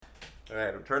All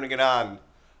right, I'm turning it on.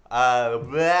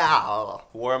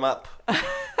 Warm up.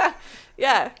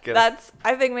 Yeah,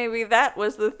 I think maybe that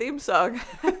was the theme song.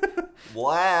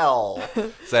 Wow.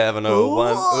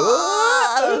 701.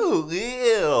 Ooh,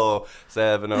 ew.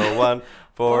 701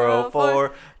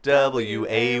 404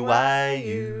 WAYU.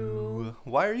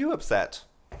 Why are you upset?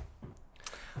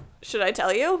 Should I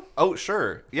tell you? Oh,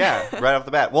 sure. Yeah, right off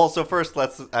the bat. Well, so first,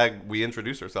 let's we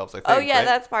introduce ourselves, I think. Oh, yeah, right?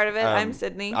 that's part of it. I'm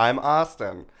Sydney. I'm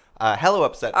Austin. Hello,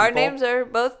 upset people. Our names are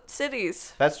both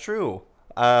cities. That's true.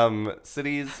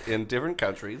 Cities in different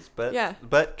countries,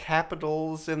 but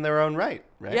capitals in their own right?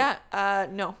 Yeah.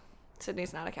 No,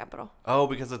 Sydney's not a capital. Oh,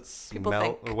 because it's People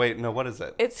think. Wait, no, what is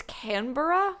it? It's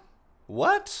Canberra.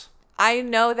 What? I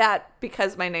know that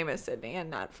because my name is Sydney and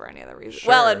not for any other reason. Sure.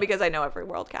 Well, and because I know every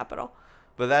world capital.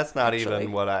 But that's not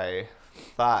even what I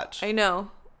thought. I know,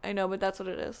 but that's what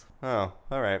it is. Oh,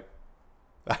 all right.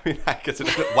 I mean, I guess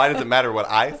why does it matter what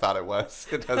I thought it was?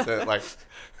 It doesn't,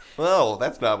 well,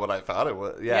 that's not what I thought it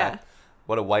was. Yeah.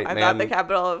 What a white man. I thought the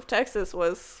capital of Texas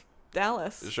was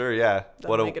Dallas. Sure, yeah.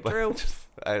 Doesn't make it true.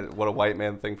 What a white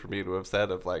man thing for me to have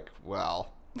said of it's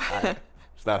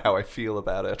not how I feel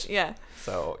about it. Yeah.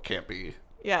 So it can't be.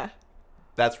 Yeah.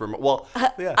 That's well.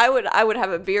 Yeah. I would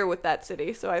have a beer with that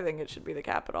city, so I think it should be the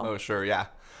capital. Oh, sure, yeah.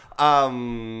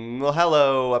 Well,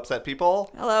 hello, upset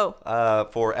people. Hello.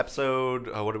 For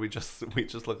episode, what did we just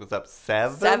looked this up?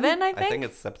 7? 7, I think. I think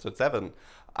it's episode 7.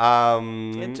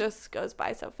 It just goes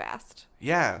by so fast.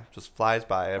 Yeah, just flies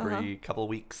by every couple of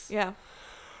weeks. Yeah.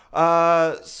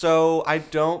 So I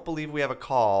don't believe we have a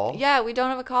call. Yeah, we don't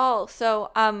have a call. So,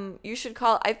 you should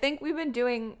call. I think we've been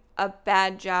doing a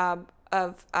bad job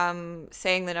of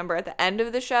saying the number at the end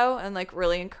of the show and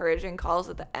really encouraging calls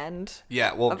at the end.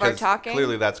 Yeah, well, of our talking.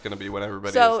 Clearly that's going to be when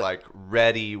everybody is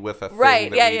ready with a thing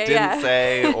that we didn't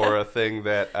say or a thing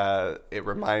that it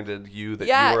reminded you that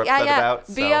you were upset about.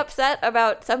 So. Be upset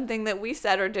about something that we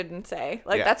said or didn't say.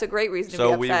 That's a great reason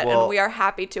to be upset, and we are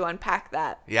happy to unpack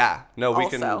that. Yeah, no, we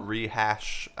can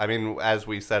rehash. I mean, as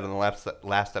we said in the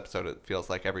last episode, it feels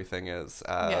like everything is.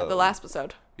 The last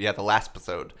episode. Yeah, the last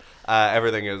episode.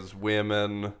 Everything is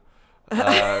women,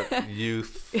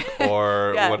 youth,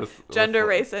 or what is gender,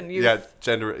 race, and youth. Yeah,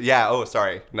 gender. Yeah. Oh,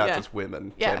 sorry, not just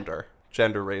women. Yeah.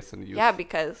 Gender, race, and youth. Yeah,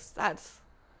 because that's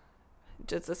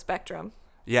just a spectrum.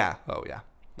 Yeah. Oh, yeah.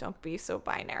 Don't be so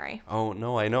binary. Oh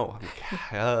no, I know.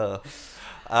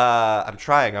 I'm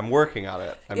trying. I'm working on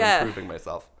it. I'm improving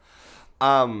myself.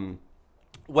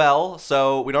 Well,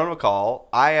 so we don't have a call.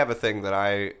 I have a thing that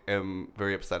I am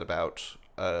very upset about.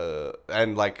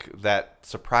 And that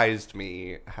surprised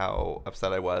me how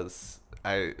upset I was.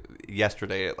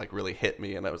 Yesterday it really hit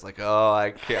me, and I was like, oh,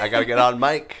 I gotta get on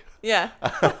mic. Yeah.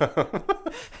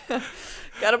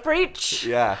 Gotta preach.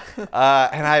 Yeah.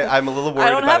 And I'm a little worried. I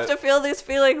don't have to feel these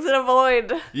feelings in a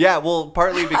void. Yeah, well,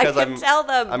 partly because I can tell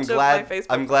them. I'm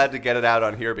glad to get it out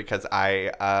on here because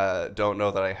I don't know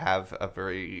that I have a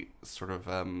very sort of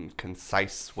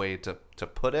concise way to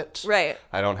put it. Right.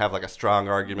 I don't have a strong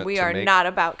argument. We are not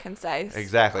about concise.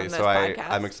 Exactly. So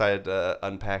I'm excited to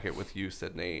unpack it with you,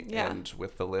 Sydney, and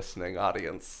with the listening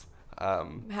audience.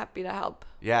 I'm happy to help.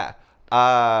 Yeah.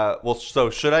 Well, so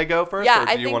should I go first?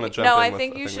 Yeah, or do you want to jump in? No, I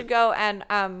think you should go. And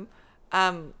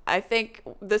I think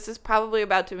this is probably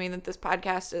about to mean that this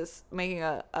podcast is making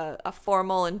a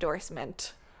formal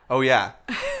endorsement. Oh yeah.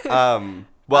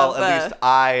 Well, at least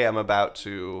I am about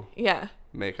to. Yeah.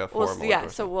 Make a formal.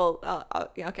 Endorsement. So we'll.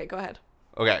 Okay, go ahead.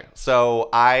 Okay, so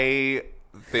I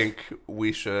think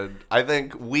we should. I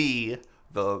think we,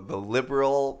 the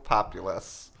liberal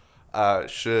populace,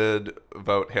 should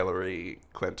vote Hillary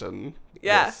Clinton.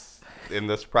 Yeah. In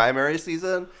this primary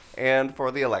season and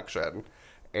for the election,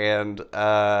 and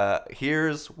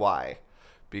here's why.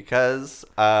 Because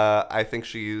I think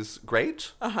she's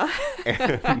great.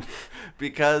 And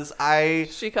because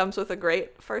she comes with a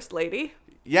great first lady.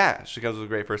 Yeah, she comes with a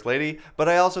great first lady, but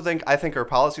I also think her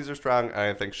policies are strong, and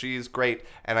I think she's great,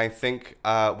 and I think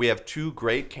we have two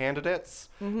great candidates,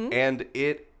 and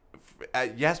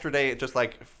yesterday it just I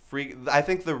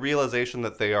think the realization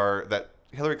that that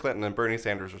Hillary Clinton and Bernie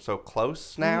Sanders are so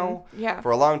close now. Yeah.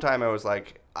 For a long time I was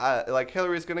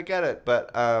Hillary's gonna get it,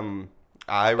 but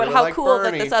I really but how like cool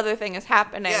Bernie. that this other thing is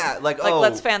happening. Yeah,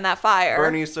 let's fan that fire.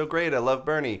 Bernie's so great. I love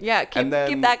Bernie. Yeah, keep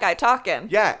that guy talking.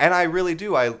 Yeah, and I really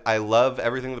do. I love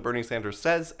everything that Bernie Sanders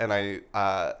says, and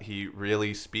he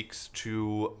really speaks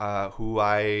to who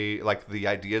I like, the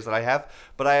ideas that I have.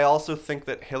 But I also think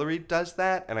that Hillary does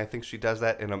that, and I think she does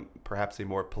that in perhaps a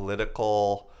more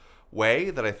political way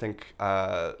that I think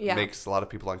makes a lot of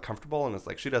people uncomfortable, and it's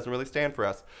like, she doesn't really stand for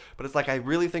us. But it's like, I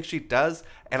really think she does,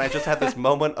 and I just had this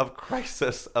moment of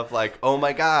crisis of like, oh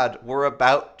my God, we're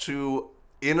about to,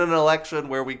 in an election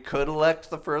where we could elect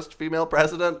the first female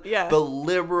president, the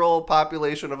liberal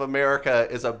population of America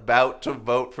is about to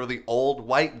vote for the old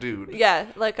white dude. Yeah,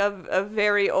 like a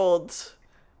very old...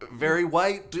 Very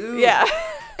white dude. Yeah.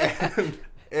 And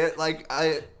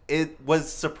it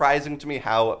was surprising to me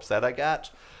how upset I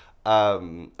got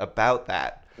about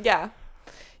that. Yeah.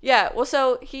 Yeah, well,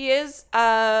 so he is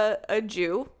a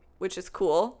Jew, which is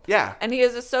cool. Yeah. And he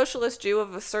is a socialist Jew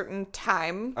of a certain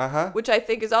time, which I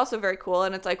think is also very cool.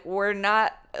 And it's like, we're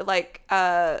not, like,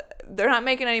 they're not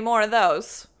making any more of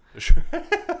those. Sure.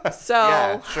 So,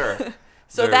 yeah, sure.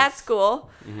 So that's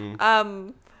cool. Mm-hmm.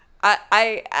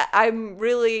 I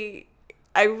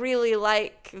really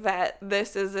like that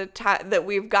this is a time that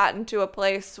we've gotten to a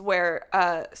place where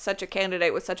such a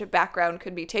candidate with such a background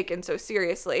could be taken so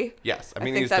seriously. Yes, I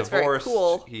mean, he's divorced.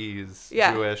 Cool. He's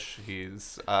Jewish.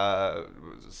 He's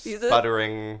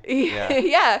sputtering.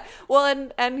 Yeah.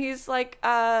 Well, and he's like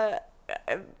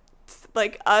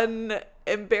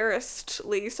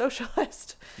unembarrassedly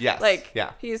socialist. Yes. Like,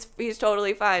 yeah. He's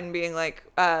totally fine being like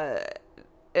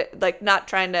not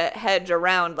trying to hedge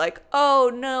around, like,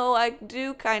 oh no, I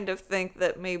do kind of think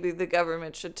that maybe the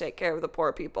government should take care of the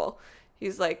poor people.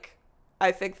 He's like,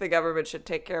 I think the government should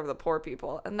take care of the poor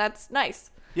people, and that's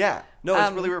nice. Yeah, no,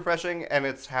 it's really refreshing, and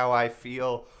it's how I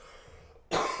feel.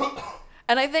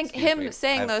 And I think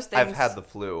saying those things. I've had the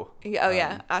flu.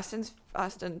 Yeah, Austin's.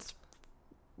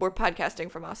 We're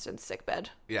podcasting from Austin's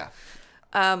sickbed. Yeah.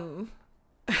 I'm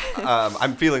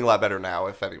feeling a lot better now.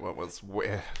 If anyone was,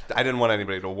 I didn't want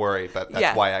anybody to worry, but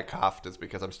that's why I coughed, is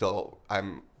because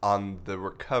I'm on the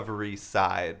recovery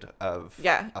side of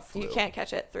a flu. You can't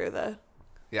catch it through the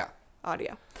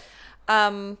audio.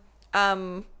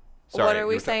 Sorry, what are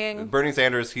we saying? Bernie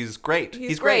Sanders, he's great.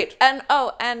 He's great.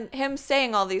 And him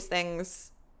saying all these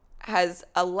things has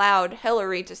allowed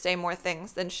Hillary to say more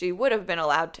things than she would have been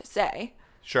allowed to say.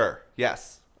 Sure.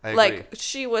 Yes. I agree. Like,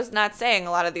 she was not saying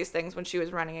a lot of these things when she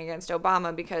was running against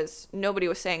Obama because nobody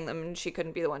was saying them and she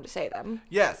couldn't be the one to say them.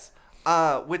 Yes.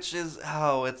 Which is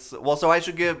how it's... Well, so I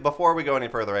should give... Before we go any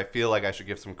further, I feel like I should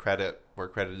give some credit where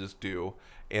credit is due,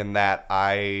 in that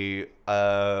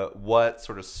what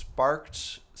sort of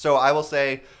sparked... So I will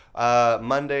say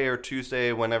Monday or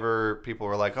Tuesday, whenever people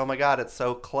were like, oh my God, it's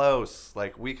so close,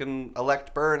 like, we can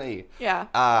elect Bernie. Yeah.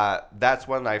 That's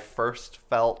when I first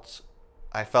felt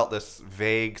this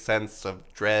vague sense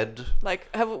of dread. Like,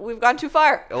 we've gone too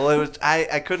far. Well, it was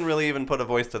I couldn't really even put a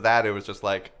voice to that. It was just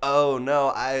like, oh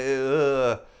no,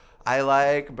 I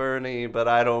like Bernie, but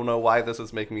I don't know why this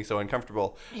is making me so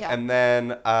uncomfortable. Yeah. And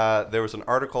then there was an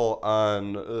article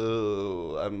on,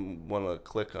 I want to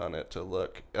click on it to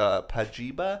look,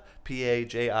 Pajiba,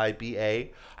 Pajiba.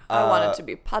 I want it to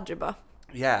be Pajiba.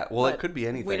 Yeah, well, it could be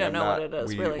anything. We don't know what it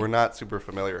is, really. We're not super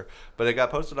familiar. But it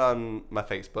got posted on my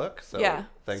Facebook, so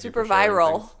thank you for super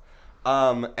viral.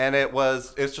 And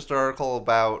it's just an article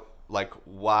about, like,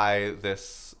 why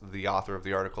the author of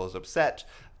the article is upset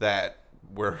that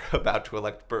we're about to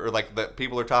elect, or like that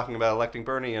people are talking about electing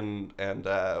Bernie, and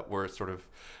we're sort of,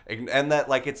 and that,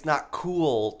 like, it's not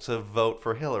cool to vote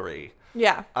for Hillary.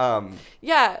 Yeah.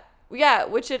 Yeah,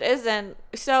 which it isn't.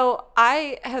 So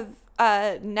I have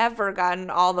never gotten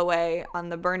all the way on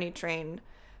the Bernie train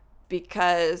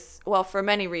because, well, for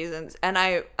many reasons. And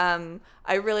I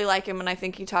really like him, and I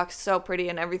think he talks so pretty,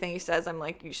 and everything he says, I'm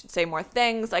like, you should say more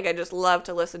things. Like, I just love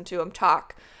to listen to him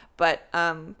talk. But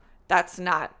that's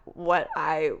not what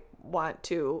I want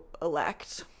to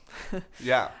elect.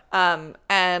 Yeah.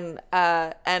 And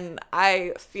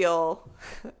I feel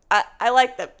I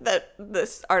like that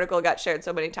this article got shared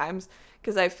so many times,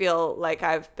 because I feel like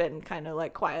I've been kind of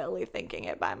like quietly thinking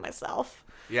it by myself.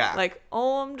 Yeah. Like,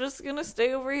 oh, I'm just going to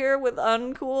stay over here with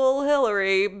uncool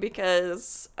Hillary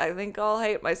because I think I'll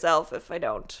hate myself if I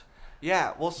don't.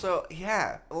 Yeah. Well, so,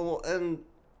 yeah. Well,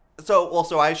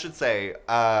 so I should say,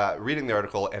 reading the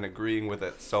article and agreeing with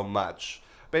it so much,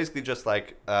 basically just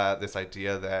like this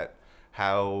idea that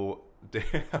how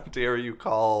dare you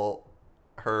call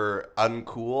her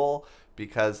uncool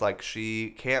because, like,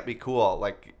 she can't be cool.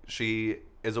 Like, she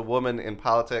is a woman in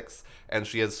politics and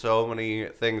she has so many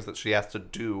things that she has to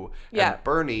do. Yeah. And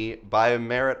Bernie, by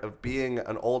merit of being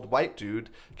an old white dude,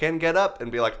 can get up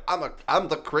and be like, I'm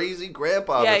the crazy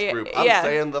grandpa of this group. I'm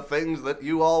saying the things that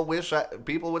you all wish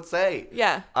people would say.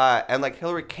 Yeah. And, like,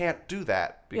 Hillary can't do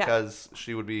that because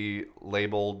she would be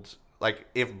labeled, like,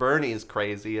 if Bernie's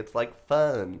crazy, it's, like,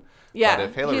 fun. Yeah. But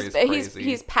if Hillary's he's crazy,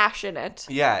 he's passionate.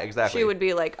 yeah, exactly. She would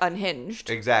be like unhinged.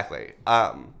 Exactly.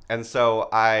 And so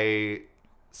I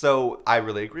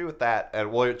really agree with that,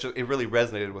 and well, it really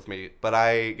resonated with me. But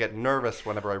I get nervous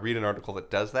whenever I read an article that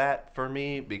does that for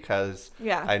me because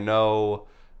Yeah. I know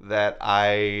that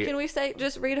Can we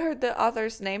just read her the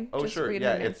author's name? Oh, just sure. Read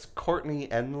Yeah, her name. it's Courtney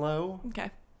Enlow. Okay.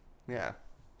 Yeah,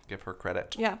 give her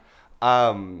credit. Yeah.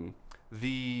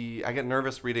 I get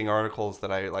nervous reading articles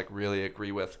that I like really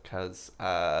agree with because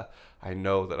I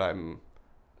know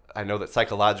that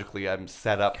psychologically I'm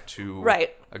set up to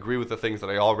agree with the things that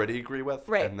I already agree with,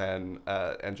 and then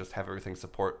and just have everything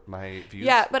support my views.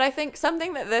 Yeah, but I think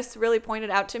something that this really pointed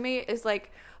out to me is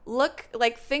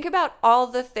think about all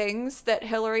the things that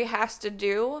Hillary has to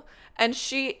do, and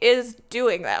she is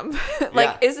doing them.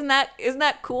 Isn't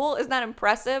that cool? Isn't that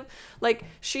impressive? Like,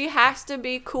 she has to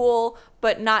be cool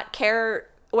but not care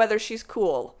whether she's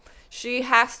cool. She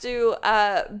has to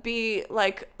be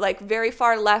like very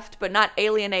far left, but not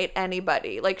alienate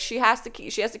anybody. Like, she has to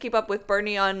keep up with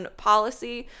Bernie on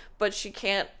policy, but she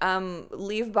can't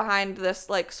leave behind this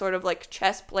like sort of like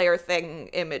chess player thing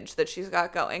image that she's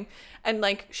got going. And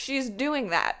like, she's doing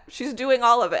that. She's doing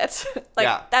all of it.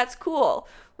 That's cool,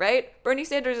 right? Bernie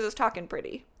Sanders is talking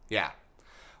pretty. Yeah.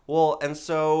 Well, and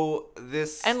so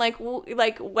this and like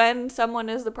when someone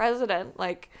is the president,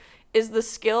 like, is the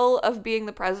skill of being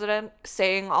the president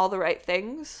saying all the right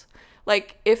things?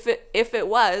 Like, if it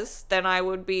was, then I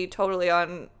would be totally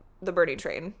on the Bernie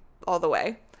train all the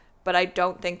way. But I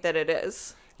don't think that it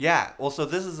is. Yeah. Well, so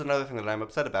this is another thing that I'm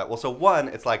upset about. Well, so one,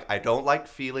 it's like I don't like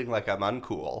feeling like I'm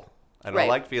uncool. I don't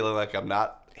like feeling like I'm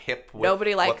not hip with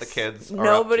what the kids are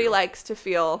Nobody up to. likes to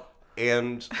feel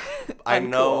And I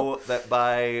know that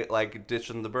by like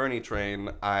ditching the Bernie train,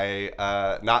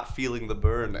 I not feeling the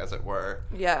burn, as it were.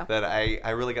 Yeah. That I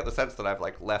really get the sense that I've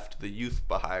like left the youth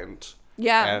behind.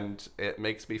 Yeah. And it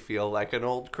makes me feel like an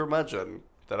old curmudgeon.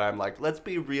 That I'm like, let's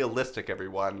be realistic,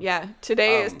 everyone. Yeah.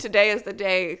 Today is the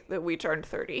day that we turned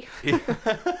 30.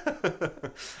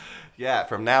 Yeah,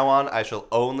 from now on, I shall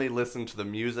only listen to the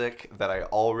music that I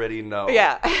already know.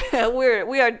 Yeah,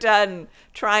 we are done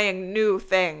trying new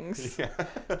things. Yeah.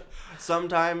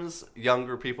 Sometimes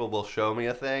younger people will show me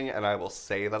a thing, and I will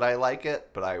say that I like it,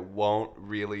 but I won't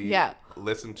really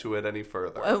listen to it any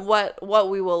further. And what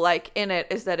we will like in it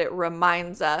is that it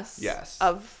reminds us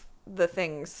of the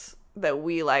things that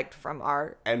we liked from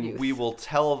our youth. We will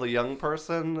tell the young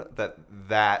person that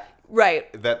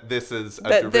this is a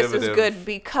derivative. This is good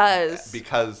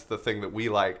because the thing that we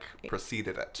like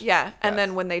preceded it. Yeah, and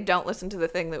then when they don't listen to the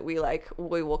thing that we like,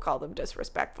 we will call them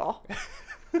disrespectful.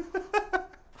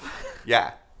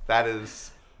 Yeah, that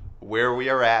is where we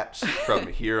are at from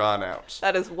here on out.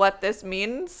 That is what this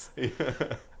means.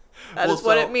 That is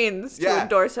what it means to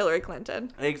endorse Hillary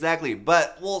Clinton. Exactly.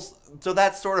 But, so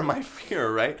that's sort of my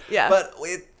fear, right? Yeah. But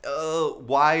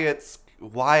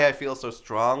why I feel so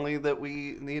strongly that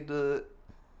we need to...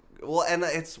 Well, and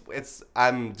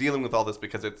I'm dealing with all this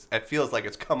because it feels like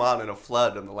it's come on in a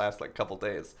flood in the last, like, couple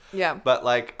days. Yeah. But,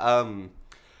 like,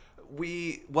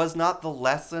 was not the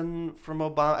lesson from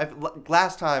Obama...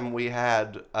 last time we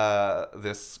had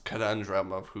this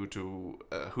conundrum of who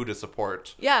to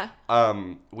support. Yeah.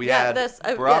 We had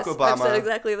Barack Obama. I've said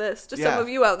exactly this to some of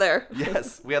you out there.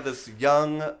 Yes. We had this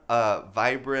young,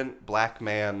 vibrant black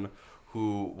man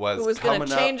who was going to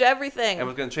change everything. And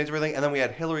was going to change everything. And then we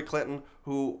had Hillary Clinton,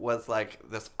 who was like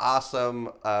this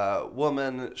awesome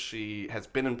woman. She has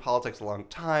been in politics a long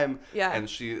time. Yeah. And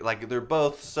they're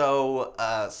both so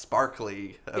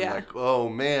sparkly. And like, oh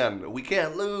man, we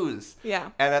can't lose.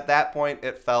 Yeah. And at that point,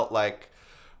 it felt like,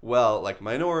 well, like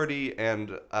minority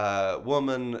and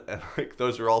woman, and like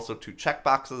those are also two check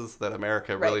boxes that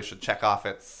America really should check off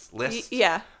its list.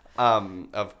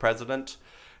 Of president.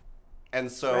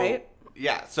 And so,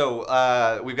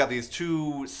 so we've got these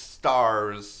two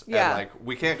stars, and like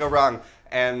we can't go wrong.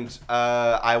 And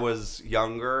I was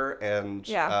younger, and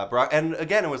and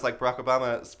again, it was like Barack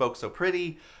Obama spoke so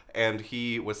pretty, and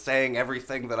he was saying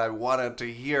everything that I wanted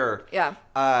to hear. Yeah.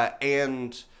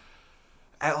 And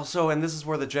also, and this is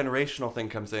where the generational thing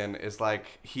comes in, is like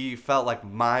he felt like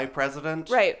my president.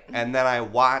 Right. And then I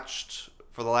watched,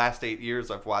 for the last 8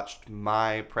 years, I've watched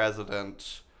my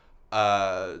president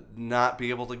not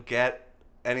be able to get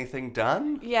anything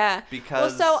done. Yeah.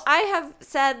 Because... Well, so I have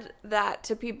said that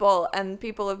to people, and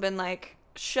people have been like,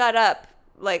 shut up.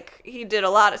 Like, he did a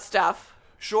lot of stuff.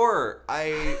 Sure.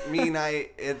 I mean,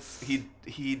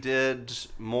 he did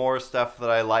more stuff that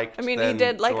I liked. I mean, than he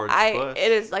did like George Bush.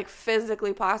 it is like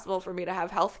physically possible for me to have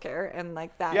health care, and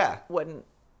like that wouldn't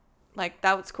Like,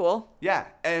 that was cool. Yeah,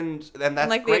 and that's And,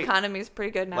 like, great. the economy's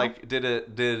pretty good now. Like,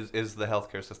 is the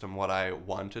healthcare system what I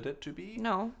wanted it to be?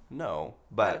 No.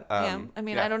 But yeah. I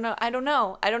mean, yeah. I don't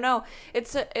know.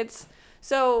 It's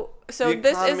so The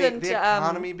this economy, isn't the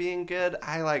economy being good.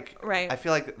 Right. I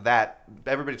feel like that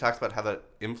everybody talks about how that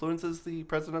influences the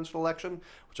presidential election,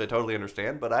 which I totally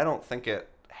understand, but I don't think it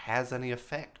has any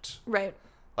effect. right.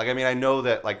 Like, I mean, I know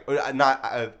that, like,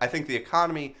 I think the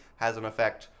economy has an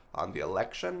effect on the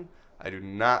election. I do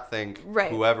not think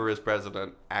Right. whoever is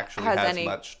president actually Has has any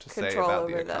much to say control about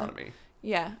the over the- economy.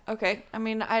 Yeah. Okay. I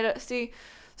mean, I don't see.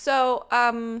 So,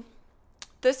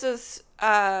 this is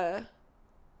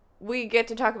we get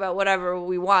to talk about whatever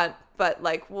we want, but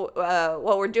like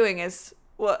what we're doing is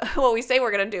what we say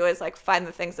we're gonna do is like find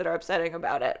the things that are upsetting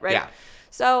about it, right? Yeah.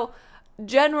 So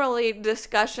generally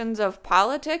discussions of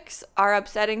politics are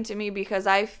upsetting to me because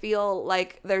I feel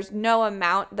like there's no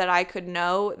amount that I could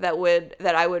know that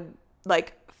I would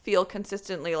like feel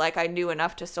consistently like I knew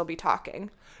enough to still be talking.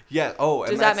 Yeah. Oh,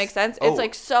 and Does that make sense? Oh, It's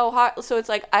like so hard. So it's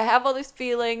like I have all these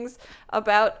feelings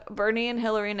about Bernie and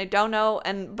Hillary, and I don't know.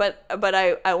 But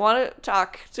I want to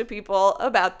talk to people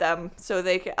about them so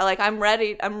they can, like, I'm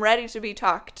ready to be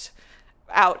talked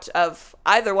out of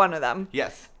either one of them.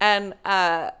 yes. And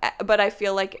but I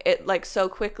feel like it, like, so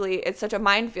quickly, it's such a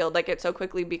minefield. Like, it so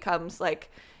quickly becomes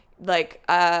like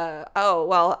oh,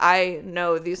 well, I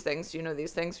know these things, you know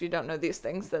these things, if you don't know these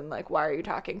things, then, like, why are you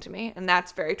talking to me? And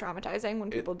that's very traumatizing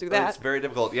when people do that. It's very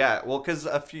difficult. Yeah. Well, because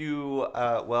a few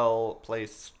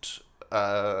well-placed,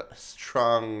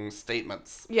 strong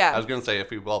statements. Yeah. I was gonna say a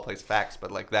few well-placed facts,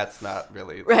 but like that's not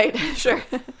really Right. Sure.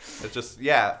 It's just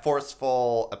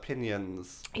forceful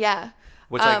opinions. Yeah.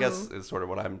 Which I guess is sort of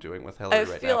what I'm doing with Hillary I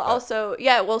right feel now. but- also,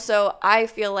 yeah, well, so I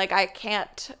feel like I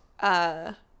can't,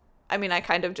 I mean, I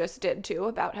kind of just did too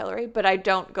about Hillary, but I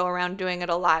don't go around doing it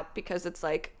a lot because it's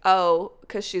like, oh,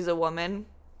 because she's a woman.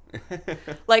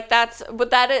 Like,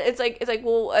 it's like,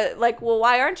 well,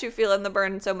 why aren't you feeling the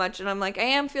burn so much? And I'm like, I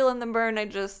am feeling the burn. I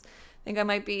just think I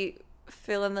might be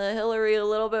feeling the Hillary a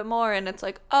little bit more. And it's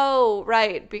like, oh,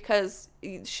 right, because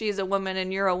she's a woman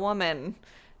and you're a woman.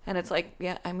 And it's like,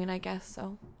 yeah, I mean, I guess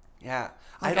so. Yeah.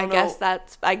 Like, I don't know.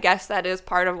 I guess that is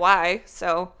part of why.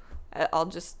 So I'll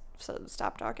just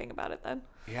stop talking about it then.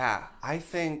 Yeah, I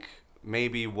think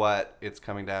maybe what it's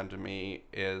coming down to me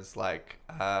is like,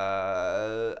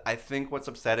 I think what's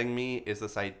upsetting me is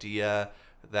this idea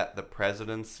that the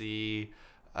presidency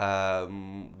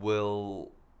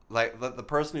will, like, the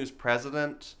person who's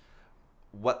president,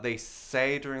 what they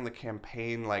say during the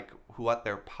campaign, like what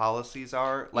their policies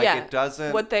are, like, Yeah, it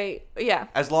doesn't.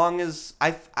 As long as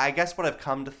I guess what I've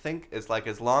come to think is, like,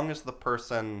 as long as the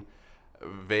person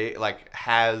like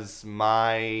has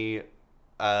my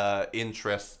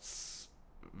interests,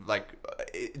 like,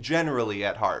 generally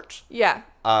at heart. Yeah.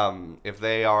 If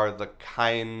they are the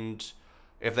kind,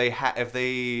 if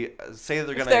they say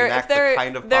they're going to enact the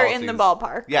kind of they're policies, in the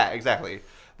ballpark. Yeah, exactly.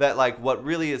 That, like, what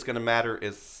really is going to matter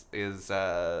is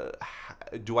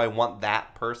do I want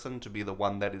that person to be the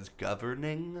one that is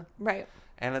governing? Right.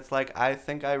 And it's like, I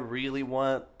think I really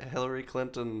want Hillary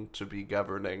Clinton to be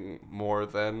governing more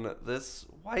than this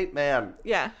white man.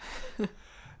 Yeah.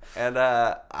 And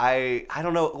I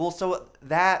don't know. Well, so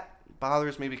that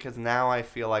bothers me because now I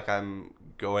feel like I'm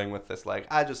going with this, like,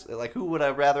 who would I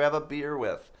rather have a beer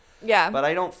with? Yeah. But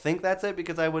I don't think that's it,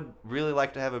 because I would really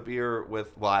like to have a beer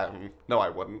with, well, no, I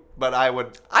wouldn't. But I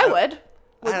would. I would.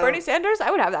 With I Bernie don't- Sanders, I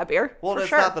would have that beer. Well, for it's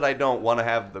sure. not that I don't want to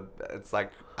have it's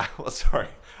like, well, sorry.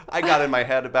 I got in my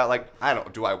head about, like,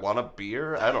 do I want a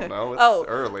beer? I don't know. It's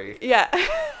early. Yeah.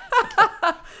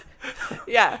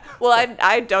 Yeah. Well,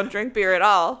 I don't drink beer at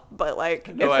all, but,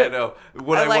 like, No, I know.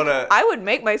 Would I want to? I would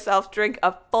make myself drink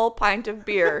a full pint of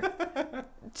beer,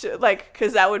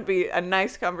 because that would be a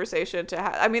nice conversation to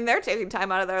have. I mean, they're taking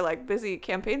time out of their, like, busy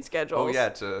campaign schedules. Oh yeah,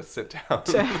 to sit down.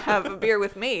 To have a beer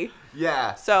with me.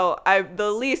 Yeah. So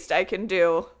the least I can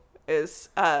do is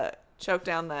choke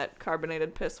down that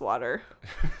carbonated piss water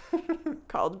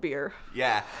called beer.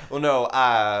 Yeah. Well, no.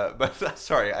 But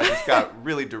sorry, I just got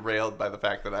really derailed by the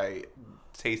fact that I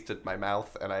tasted my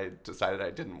mouth and I decided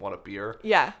I didn't want a beer.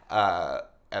 Yeah.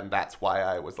 And that's why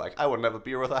I was like, I wouldn't have a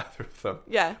beer with either of them.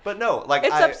 Yeah. But no, like,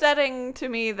 It's upsetting to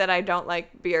me that I don't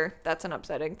like beer. That's an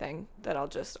upsetting thing that I'll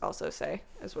just also say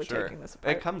as we're Sure. taking this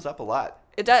apart. It comes up a lot.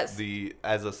 It does.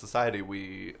 As a society,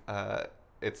 we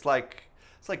it's like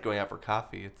going out for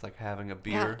coffee. It's like having a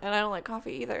Yeah, beer. and I don't like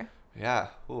coffee either. Yeah.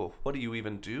 Ooh, what do you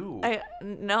even do?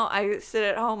 I sit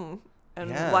at home and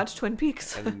Yeah. watch Twin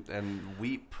Peaks. and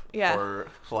weep Yeah. for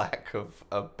lack of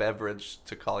a beverage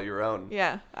to call your own.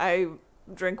 Yeah, I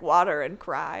drink water and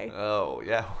cry. Oh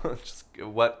yeah. Just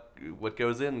what what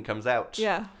goes in comes out.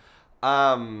 Yeah.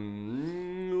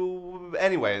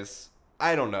 Anyways,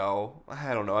 I don't know.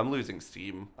 I'm losing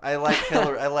steam. I like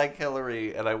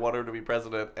Hillary, and I want her to be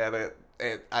president. And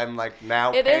I'm like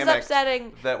now It is panicked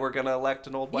upsetting that we're gonna elect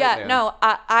an old white Yeah, man. no,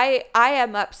 I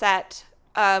am upset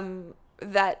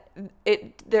that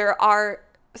there are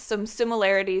some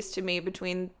similarities to me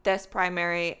between this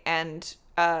primary and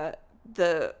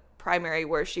the primary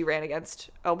where she ran against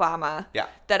Obama. Yeah.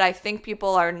 That I think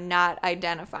people are not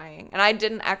identifying. And I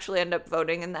didn't actually end up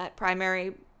voting in that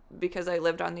primary because I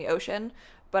lived on the ocean,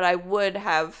 but I would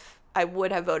have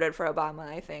voted for Obama,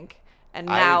 I think. And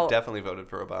now I definitely voted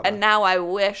for Obama. And now I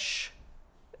wish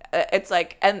it's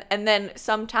like and then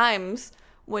sometimes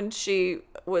when she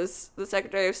was the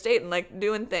Secretary of State and like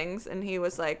doing things and he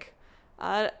was like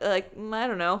I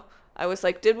don't know, I was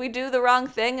like, did we do the wrong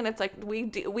thing? And it's like we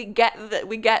get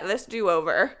this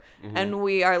do-over. Mm-hmm. And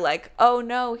we are like, oh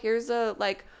no, here's a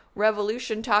like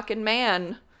revolution talking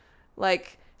man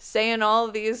like saying all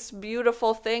these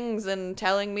beautiful things and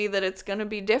telling me that it's gonna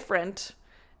be different.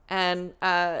 And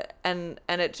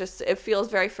it feels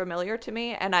very familiar to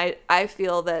me, and I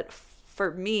feel that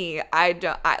for me I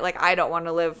don't want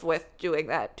to live with doing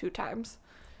that 2 times.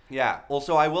 Yeah. Well,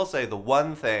 so I will say the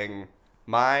one thing,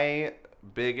 my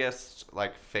biggest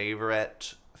like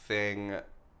favorite thing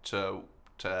to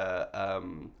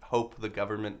hope the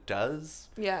government does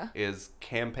is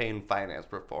campaign finance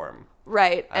reform.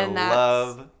 Right. I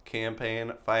love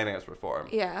campaign finance reform.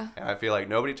 Yeah. And I feel like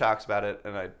nobody talks about it,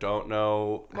 and I don't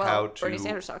know how to. Bernie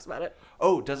Sanders talks about it.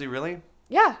 Oh, does he really?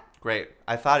 Yeah. Great.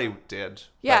 I thought he did.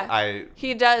 Yeah.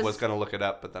 He does. Was going to look it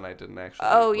up, but then I didn't actually.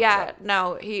 Oh, yeah.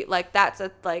 No, he like that's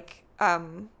a like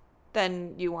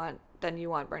then you want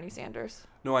Bernie Sanders.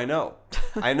 No, I know.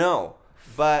 I know.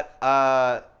 But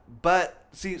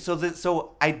see,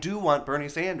 so I do want Bernie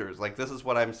Sanders. Like, this is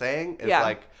what I'm saying. Is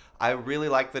like, I really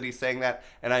like that he's saying that.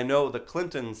 And I know the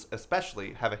Clintons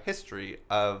especially have a history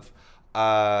of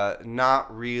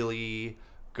not really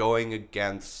going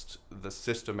against the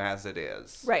system as it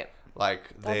is. Right. Like,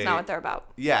 that's not what they're about.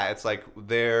 Yeah, it's like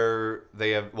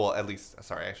they have, well, at least,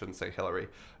 sorry, I shouldn't say Hillary.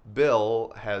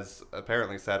 Bill has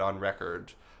apparently said on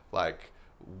record, like,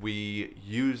 we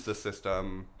use the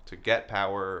system to get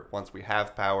power. Once we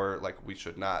have power, like, we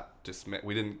should not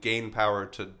we didn't gain power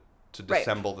to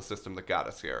dissemble the system that got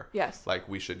us here. Yes. Like,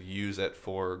 we should use it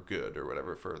for good or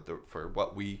whatever, for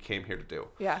what we came here to do.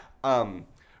 Yeah.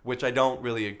 Which I don't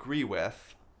really agree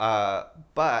with.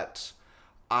 But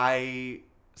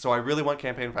so I really want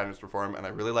campaign finance reform, and I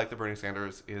really like that Bernie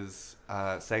Sanders is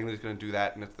saying that he's going to do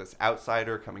that, and it's this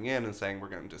outsider coming in and saying we're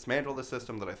going to dismantle the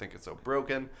system that I think is so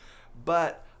broken.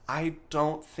 But I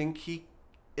don't think he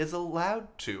is allowed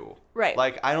to. Right.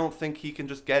 Like, I don't think he can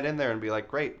just get in there and be like,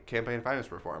 great, campaign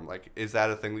finance reform. Like, is that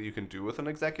a thing that you can do with an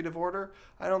executive order?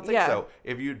 I don't think so.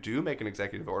 If you do make an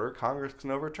executive order, Congress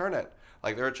can overturn it.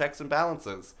 Like, there are checks and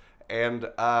balances. And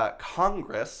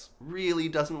Congress really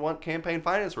doesn't want campaign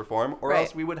finance reform, or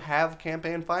else we would have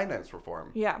campaign finance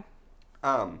reform. Yeah.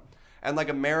 And, like,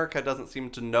 America doesn't seem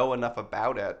to know enough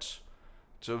about it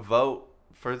to vote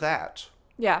for that.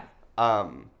 Yeah.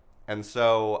 And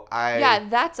so Yeah,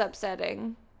 that's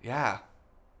upsetting. Yeah.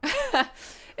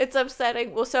 It's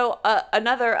upsetting. Well, so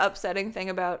another upsetting thing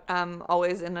about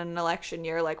always in an election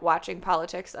year, like watching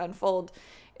politics unfold,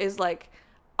 is like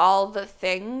all the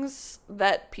things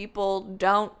that people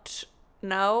don't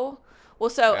know.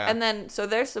 Well, so, and then, so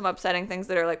there's some upsetting things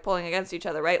that are like pulling against each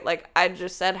other, right? Like I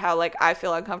just said how like I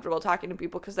feel uncomfortable talking to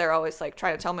people because they're always like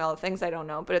trying to tell me all the things I don't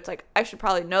know. But it's like, I should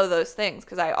probably know those things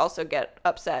because I also get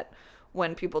upset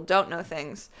when people don't know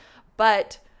things.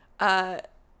 But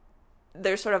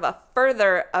there's sort of a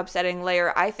further upsetting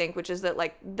layer, I think, which is that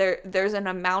like there's an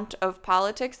amount of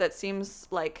politics that seems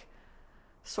like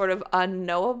sort of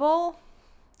unknowable.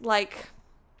 Like,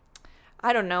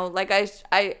 I don't know, like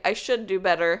I should do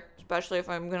better, especially if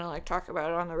I'm gonna like talk about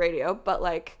it on the radio, but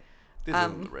like this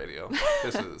isn't the radio.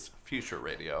 This is future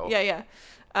radio. Yeah.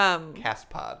 Cast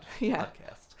pod. Yeah.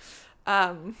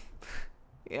 Podcast.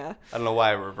 Yeah. I don't know why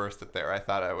I reversed it there. I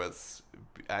thought I was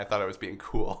being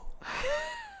cool.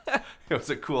 It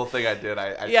was a cool thing I did.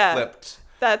 I flipped.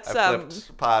 I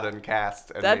flipped pod and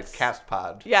cast and made cast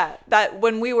pod. Yeah, that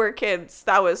when we were kids,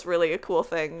 that was really a cool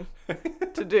thing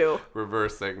to do.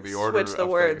 Reversing the order. Switch the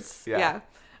words. Things.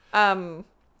 Yeah.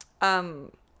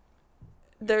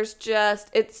 There's just,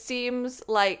 it seems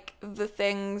like the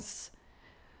things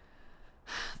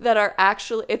that are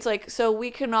actually, it's like, so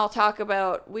we can all talk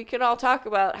about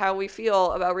how we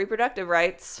feel about reproductive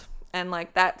rights, and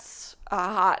like that's a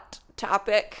hot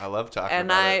topic. I love talking and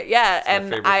about it. It's my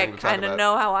favorite I thing to talk kind of about.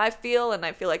 know how I feel, and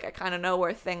I feel like I kind of know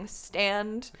where things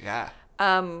stand. Yeah.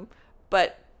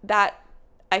 But that,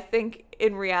 I think,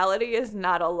 in reality is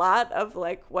not a lot of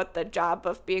like what the job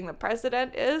of being the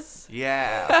president is.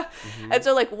 Yeah. And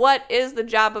so like what is the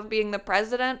job of being the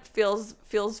president feels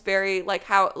very like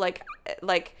how like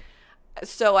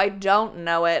so I don't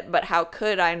know it, but how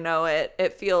could I know it?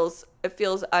 It feels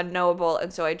unknowable,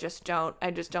 and so I just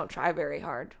don't try very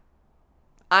hard.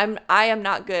 I am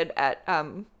not good at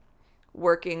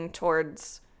working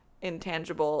towards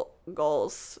intangible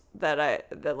goals that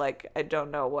I don't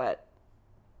know what.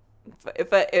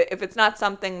 If it's not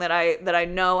something that I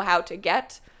know how to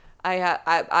get,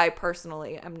 I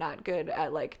personally am not good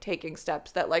at like taking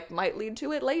steps that like might lead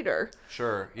to it later.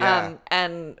 Sure. Yeah.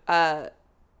 And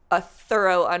a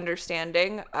thorough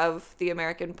understanding of the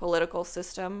American political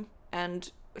system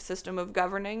and system of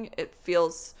governing. It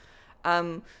feels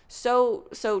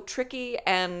so tricky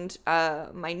and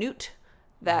minute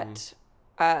that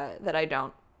that I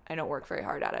don't work very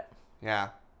hard at it. Yeah.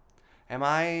 Am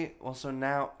I so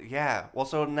now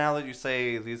that you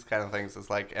say these kind of things, it's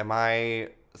like, am I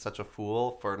such a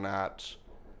fool for not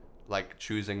like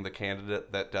choosing the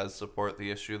candidate that does support the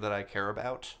issue that I care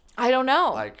about? I don't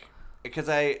know. Like, because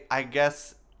I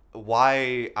guess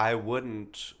why I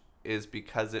wouldn't is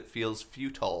because it feels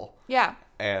futile. Yeah.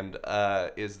 And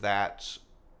is that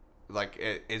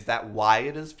why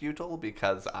it is futile?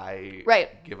 Because I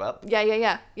give up?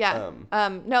 Yeah.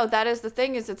 No, that is the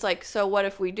thing, is it's like, so what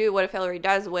if Hillary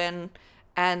does win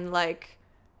and like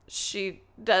she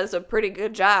does a pretty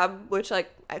good job, which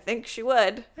like I think she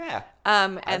would. Yeah.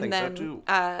 And I think then so too.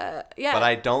 yeah. But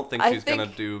I don't think she's gonna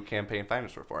do campaign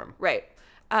finance reform. Right.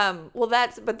 Well,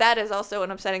 that is also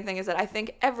an upsetting thing, is that I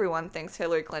think everyone thinks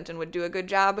Hillary Clinton would do a good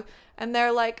job, and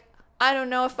they're like, I don't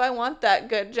know if I want that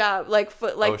good job.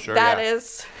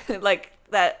 Is like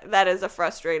that is a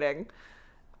frustrating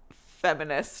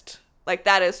feminist. Like,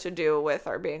 that is to do with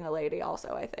her being a lady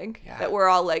also, I think. Yeah. That we're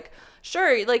all like,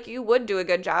 sure, like you would do a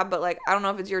good job, but like I don't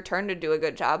know if it's your turn to do a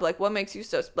good job. Like, what makes you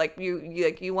so like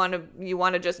you want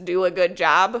to just do a good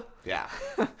job? Yeah.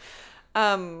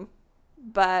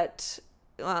 But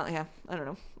well, yeah, I don't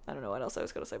know what else I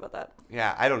was going to say about that.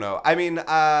 Yeah, I don't know. I mean,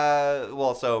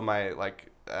 so my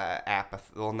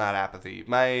apathy, well, not apathy,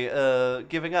 my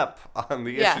giving up on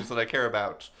the issues that I care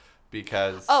about,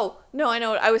 because oh no, I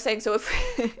know what I was saying. So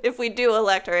if we do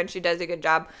elect her and she does a good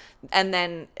job, and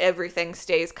then everything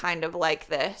stays kind of like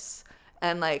this,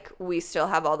 and like we still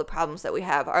have all the problems that we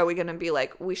have, are we going to be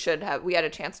like, we had a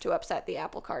chance to upset the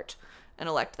apple cart and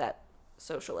elect that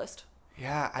socialist?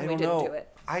 Yeah, I and don't we didn't know. do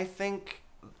it. I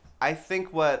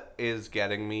think what is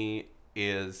getting me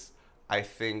is, I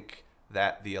think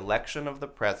that the election of the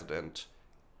president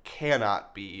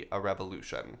cannot be a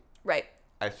revolution. Right.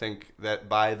 I think that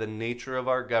by the nature of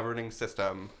our governing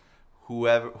system,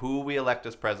 who we elect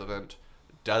as president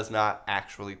does not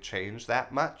actually change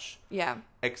that much. Yeah.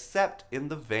 Except in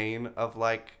the vein of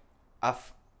like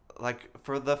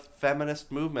for the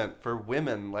feminist movement, for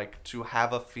women, like to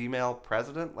have a female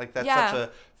president, like that's such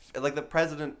a, like the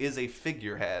president is a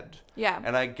figurehead. Yeah.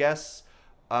 And I guess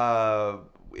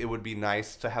it would be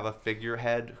nice to have a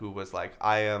figurehead who was like,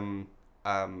 I am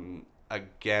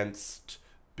against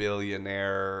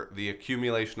the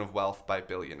accumulation of wealth by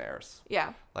billionaires.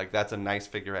 Yeah. Like, that's a nice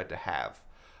figurehead to have.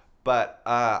 But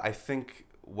I think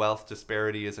wealth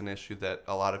disparity is an issue that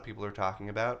a lot of people are talking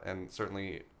about, and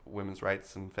certainly women's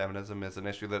rights and feminism is an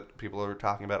issue that people are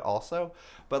talking about also.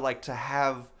 But like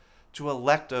to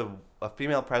elect a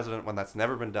female president when that's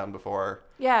never been done before.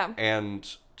 Yeah.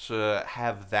 And to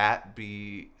have that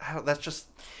be, that's just.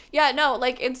 Yeah, no,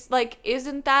 like it's like,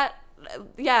 isn't that,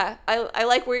 yeah, I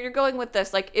like where you're going with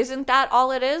this. Like, isn't that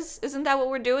all it is? Isn't that what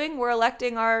we're doing? We're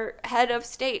electing our head of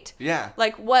state. Yeah.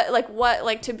 Like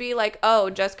to be like, oh,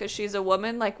 just because she's a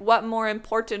woman, like what more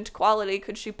important quality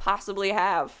could she possibly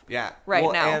have? Yeah.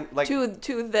 Right now. And like, to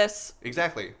this.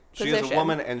 Exactly. Position. She is a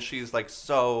woman and she's like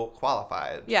so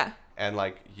qualified. Yeah. And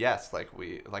like, yes,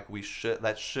 we should,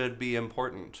 that should be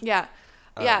important. Yeah.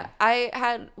 Yeah. I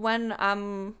had, when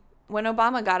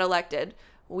Obama got elected,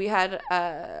 we had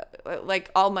like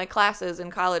all my classes in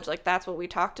college, like that's what we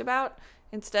talked about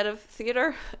instead of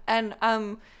theater, and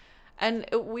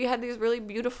we had these really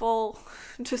beautiful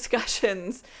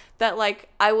discussions that like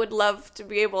I would love to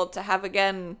be able to have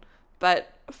again,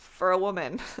 but for a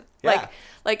woman. Yeah.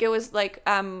 like it was like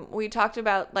we talked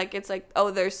about like, it's like,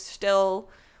 oh, there's still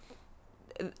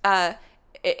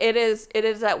it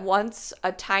is at once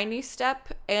a tiny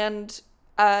step and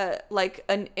like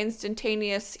an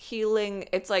instantaneous healing.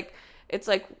 It's like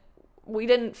we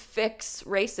didn't fix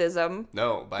racism.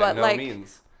 No, by but no like,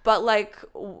 means. But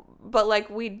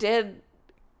we did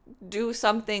do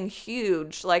something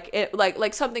huge.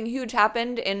 Like something huge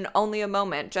happened in only a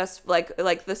moment. Just like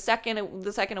the second it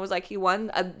was like he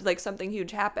won, like something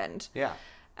huge happened. Yeah.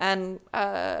 And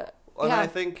and I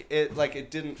think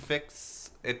it didn't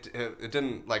fix it. It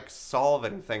didn't like solve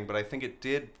anything, but I think it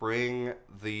did bring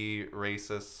the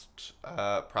racist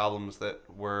problems that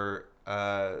were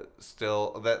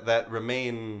still that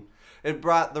remain. It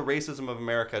brought the racism of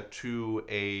America to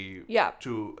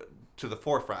to the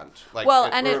forefront. Like,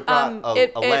 it brought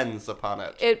a lens upon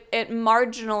it. It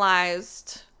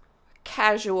marginalized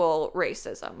casual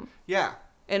racism. Yeah.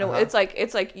 And it's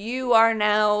like you are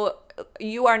now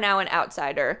an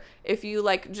outsider if you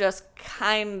like just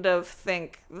kind of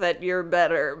think that you're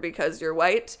better because you're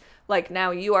white. Like,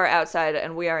 now you are outside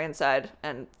and we are inside,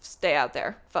 and stay out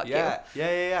there. Fuck you.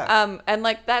 Yeah. And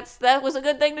like that was a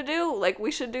good thing to do. Like, we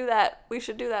should do that. We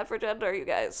should do that for gender, you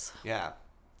guys. Yeah.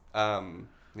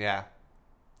 Yeah.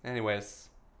 Anyways,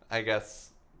 I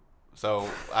guess so.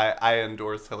 I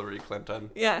endorse Hillary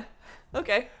Clinton. Yeah.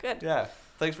 Okay, good. Yeah.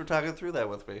 Thanks for talking through that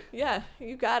with me. Yeah,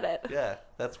 you got it. Yeah,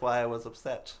 that's why I was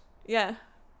upset. Yeah.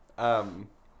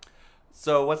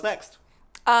 So what's next?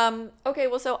 Okay,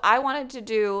 well, so I wanted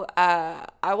to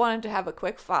have a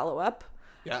quick follow-up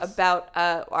about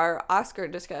our Oscar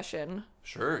discussion.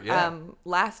 Sure, yeah.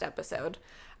 Last episode.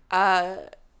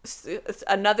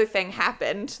 Another thing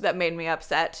happened that made me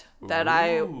upset that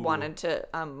I wanted to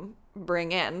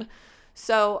bring in.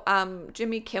 So,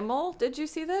 Jimmy Kimmel, did you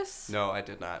see this? No, I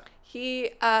did not.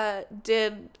 He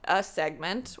did a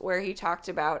segment where he talked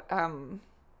about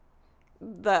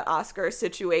the Oscar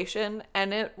situation,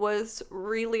 and it was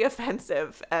really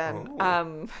offensive and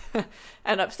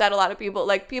and upset a lot of people.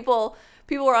 Like, people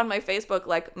were on my Facebook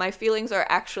like, my feelings are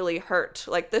actually hurt.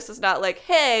 Like, this is not like,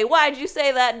 hey, why'd you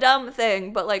say that dumb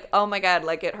thing? But like, oh my God,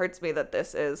 like, it hurts me that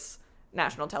this is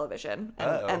national television,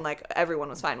 and like everyone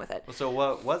was fine with it. So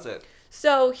what was it?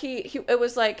 So it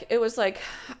was like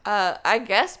I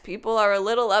guess people are a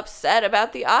little upset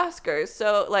about the Oscars.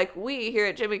 So like, we here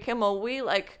at Jimmy Kimmel, we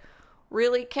like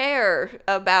really care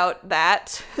about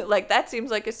that. Like, that seems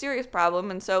like a serious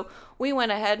problem, and so we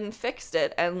went ahead and fixed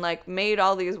it and like made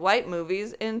all these white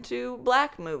movies into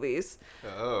black movies.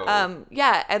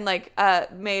 Yeah, and like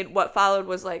made what followed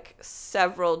was like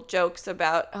several jokes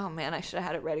about, oh man, I should have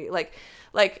had it ready. Like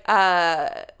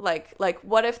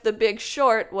what if The Big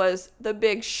Short was The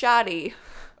Big Shotty?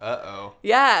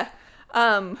 Yeah.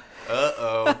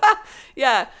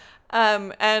 Yeah.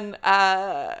 And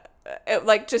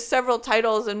like just several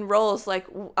titles and roles like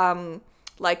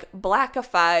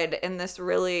blackified in this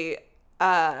really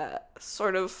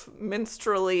sort of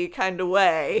minstrelly kind of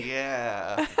way.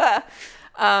 Yeah.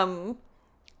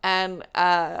 And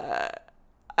I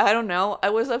don't know, I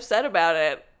was upset about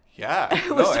it. Yeah.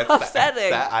 It was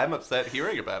upsetting. I'm upset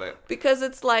hearing about it. Because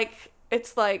it's like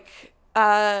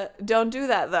don't do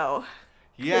that though.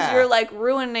 Yeah. Because you're like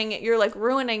ruining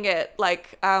it.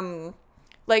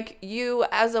 Like you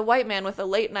as a white man with a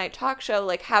late night talk show,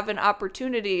 like, have an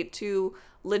opportunity to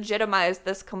legitimize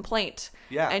this complaint.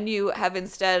 Yeah. And you have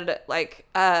instead like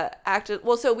acted.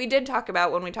 Well, so we did talk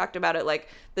about, when we talked about it, like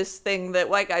this thing that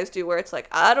white guys do where it's like,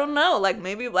 I don't know, like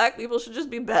maybe black people should just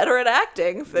be better at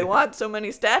acting if they want so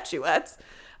many statuettes.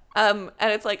 And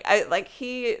it's like,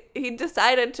 he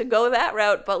decided to go that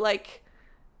route, but like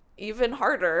even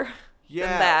harder than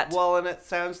that. Well, and it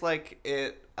sounds like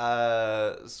it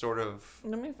sort of. I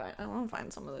want to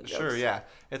find some of the jokes. Sure, yeah.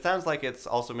 It sounds like it's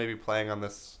also maybe playing on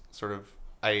this sort of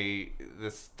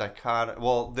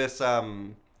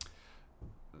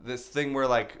this thing where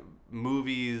like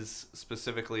movies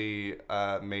specifically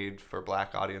made for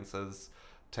black audiences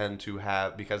tend to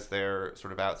have, because they're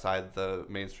sort of outside the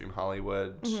mainstream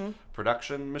Hollywood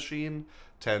production machine,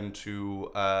 tend to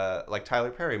like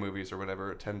Tyler Perry movies or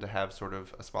whatever tend to have sort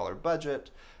of a smaller budget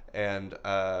and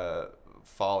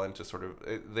fall into sort of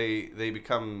they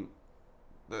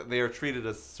are treated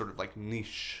as sort of like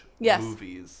niche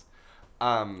movies.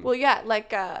 Well, yeah,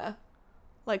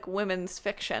 like women's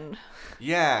fiction.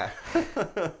 Yeah.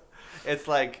 But it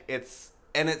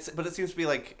seems to be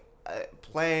like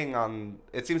playing on,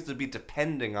 it seems to be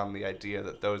depending on the idea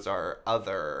that those are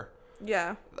other.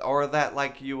 Yeah. Or that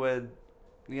like you would,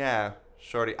 yeah,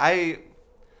 shorty.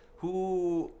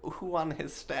 Who on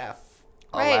his staff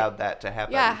allowed that to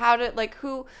happen? Yeah,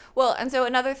 well, and so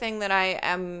another thing that I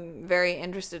am very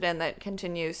interested in that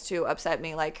continues to upset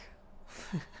me, like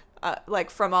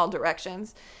from all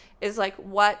directions, is like,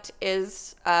 what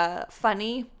is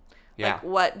funny? Yeah. Like,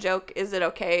 what joke is it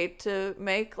okay to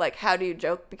make? Like, how do you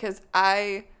joke? Because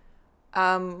I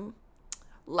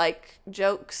like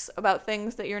jokes about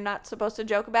things that you're not supposed to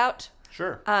joke about.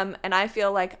 Sure. And I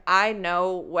feel like I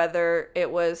know whether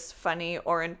it was funny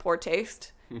or in poor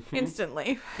taste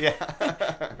instantly.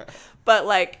 Yeah. But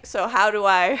like, so how do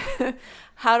I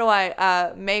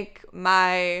make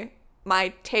my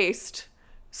taste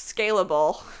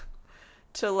scalable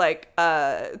to like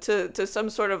to some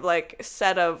sort of like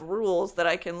set of rules that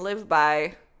I can live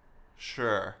by?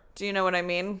 Sure. Do you know what I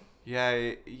mean?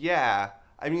 Yeah.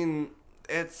 I mean,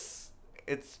 it's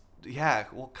yeah.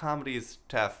 Well, comedy is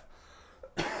tough.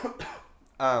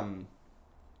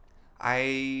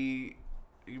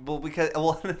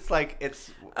 It's like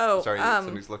it's. Oh, sorry,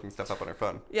 somebody's looking stuff up on her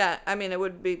phone. Yeah, I mean, it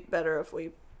would be better if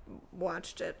we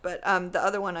watched it. But the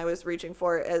other one I was reaching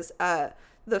for is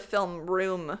the film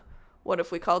Room. What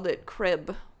if we called it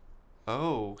Crib?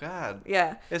 Oh God.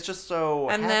 Yeah. It's just so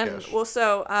And hackish. then, well,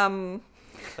 so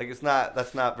like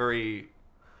that's not very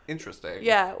interesting.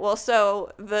 yeah, well,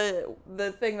 so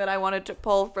the thing that I wanted to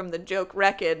pull from the joke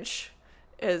wreckage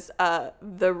is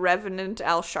the Revenant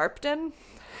Al Sharpton.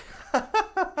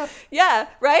 Yeah,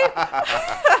 right?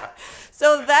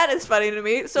 So that is funny to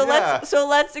me. So Yeah.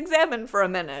 let's examine for a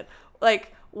minute.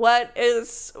 Like, what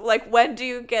is, like, when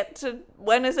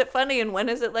is it funny and when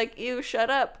is it like, ew,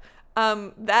 shut up?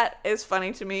 That is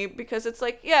funny to me because it's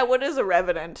like, yeah, what is a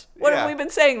revenant? What have we been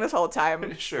saying this whole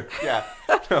time? Sure. Yeah.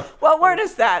 No. What word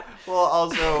is that? Well,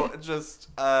 also just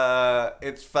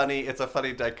it's funny. It's a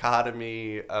funny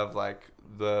dichotomy of like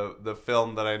the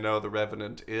film that I know The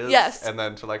Revenant is, Yes. and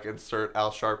then to like insert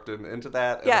Al Sharpton into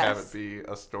that and Yes. have it be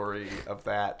a story of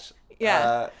that.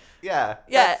 Yeah. Yeah.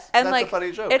 Yeah, and that's like a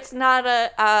funny joke. it's not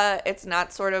it's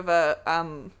not sort of a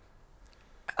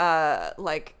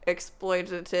like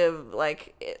exploitative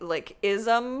like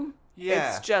ism. Yeah.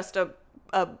 It's just a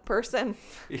person.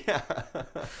 Yeah.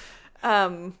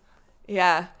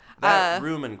 Yeah. That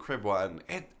Room and Crib one.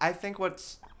 I think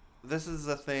this is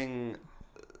a thing.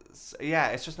 Yeah,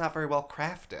 it's just not very well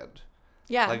crafted.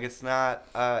 Yeah. Like it's not.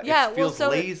 Yeah, it feels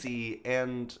well, so lazy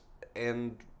and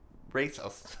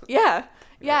racist. Yeah.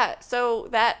 Yeah. So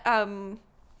that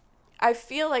I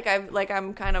feel like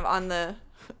I'm kind of on the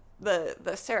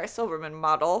Sarah Silverman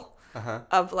model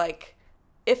of like,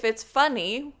 if it's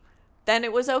funny, then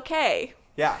it was okay.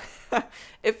 Yeah.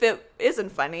 If it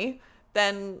isn't funny,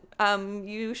 then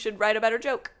you should write a better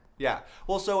joke. Yeah.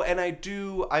 Well, so, and I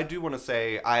do want to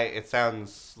say, it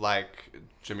sounds like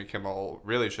Jimmy Kimmel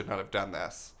really should not have done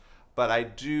this, but I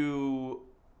do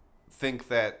think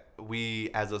that we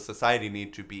as a society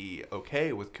need to be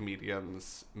okay with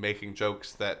comedians making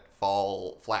jokes that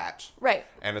fall flat. Right.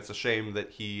 And it's a shame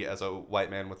that he, as a white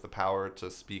man with the power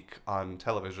to speak on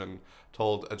television,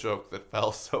 told a joke that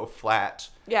fell so flat.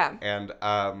 Yeah. And,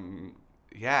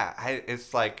 yeah,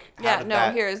 it's like...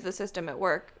 Here is the system at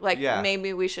work. Like,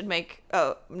 maybe we should make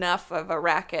enough of a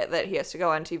racket that he has to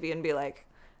go on TV and be like,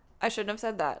 I shouldn't have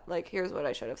said that. Like, here's what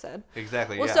I should have said.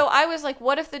 Exactly, Well, so I was like,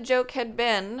 what if the joke had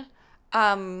been...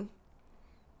 we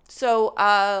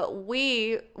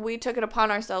took it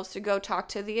upon ourselves to go talk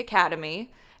to the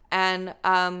Academy, and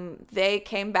they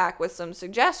came back with some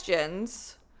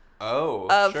suggestions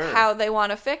of sure. how they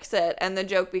want to fix it, and the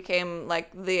joke became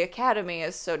like, the Academy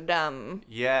is so dumb,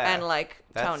 and like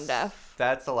tone deaf.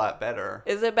 That's a lot better.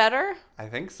 Is it better? I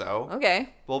think so. Okay.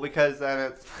 Well, because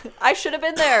then it's... I should have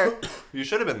been there. You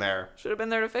should have been there. Should have been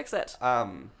there to fix it.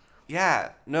 Yeah.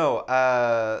 No.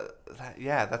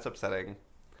 That's upsetting.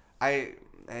 I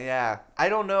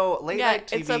don't know. Late night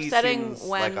TV it's upsetting seems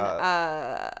when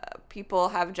like people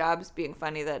have jobs being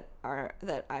funny that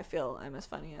I feel I'm as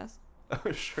funny as.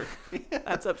 Oh, sure.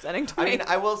 That's upsetting to me. I mean,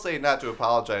 I will say not to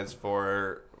apologize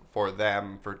for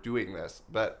them for doing this,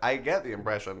 but I get the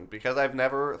impression, because I've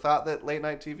never thought that late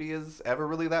night TV is ever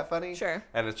really that funny. Sure.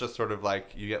 And it's just sort of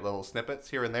like you get little snippets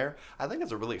here and there. I think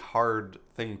it's a really hard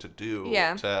thing to do.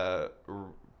 Yeah. To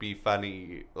be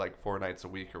funny like 4 nights a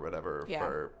week or whatever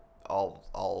for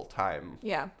all time.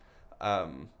 Yeah. Yeah.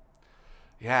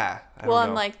 I don't know.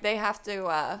 And like they have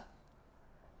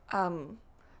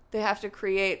to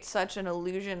create such an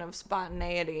illusion of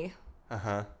spontaneity.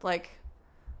 Like,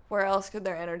 where else could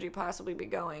their energy possibly be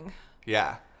going?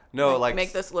 Yeah. No, like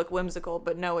make this look whimsical,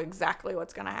 but know exactly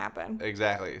what's gonna happen.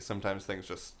 Exactly. Sometimes things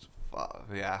just,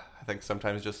 I think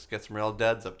sometimes just get some real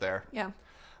duds up there. Yeah.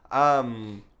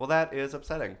 Well, that is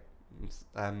upsetting.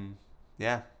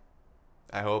 Yeah.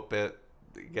 I hope it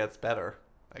gets better,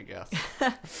 I guess.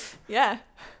 Yeah.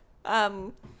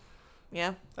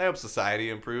 Yeah. I hope society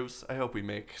improves. I hope we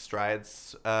make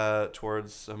strides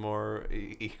towards a more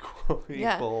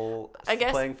equal I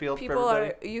guess playing field for people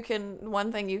everybody.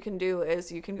 one thing you can do is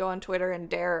you can go on Twitter and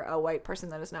dare a white person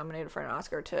that is nominated for an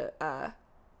Oscar to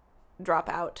drop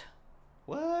out.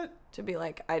 What? To be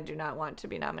like, I do not want to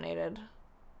be nominated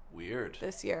Weird.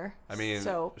 this year. I mean,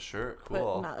 so sure,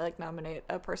 cool. But not like nominate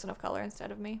a person of color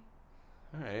instead of me.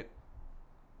 All right.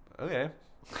 Okay.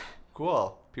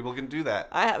 Cool. People can do that.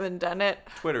 I haven't done it.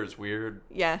 Twitter's weird.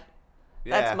 Yeah.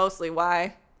 Yeah. That's mostly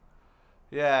why.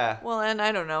 Yeah. Well, and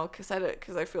I don't know, because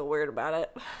I feel weird about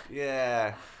it.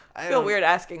 Yeah. I feel weird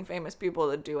asking famous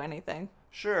people to do anything.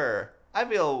 Sure. I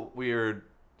feel weird.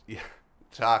 Yeah.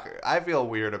 I feel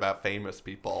weird about famous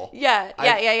people. Yeah.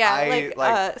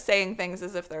 Like saying things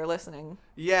as if they're listening.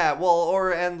 Yeah. Well,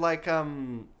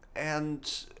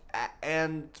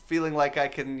 and feeling like I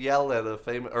can yell at a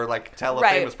famous or like tell a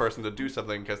famous person to do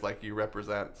something because like you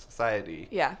represent society.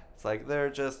 Yeah. It's like they're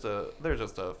just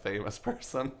a famous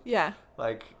person. Yeah.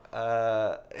 Like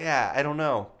yeah, I don't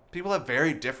know. People have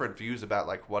very different views about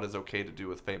like what is okay to do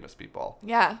with famous people.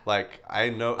 Yeah. Like I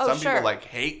know some people like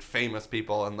hate famous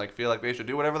people and like feel like they should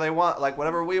do whatever they want, like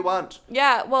whatever we want.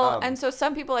 Yeah, well, and so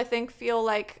some people I think feel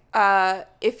like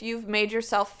if you've made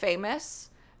yourself famous,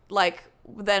 like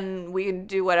then we can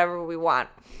do whatever we want.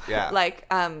 Yeah. Like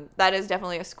that is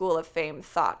definitely a school of fame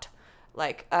thought.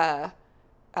 Like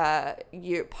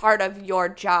you part of your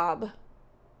job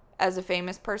as a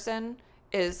famous person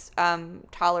is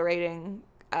tolerating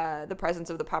the presence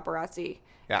of the paparazzi.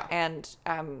 Yeah. And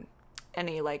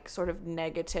any like sort of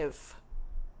negative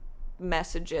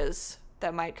messages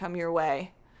that might come your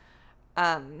way.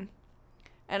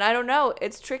 And I don't know,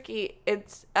 it's tricky.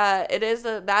 That is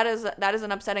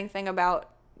an upsetting thing about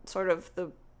sort of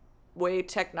the way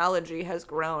technology has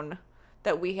grown,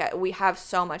 that we have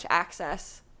so much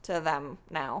access to them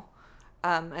now,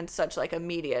 and such like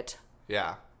immediate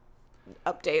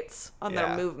updates on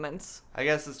their movements. I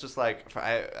guess it's just like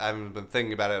I've been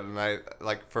thinking about it, and I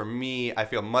like for me, I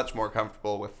feel much more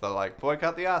comfortable with the like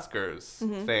boycott the Oscars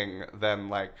thing than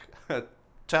like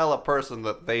tell a person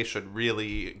that they should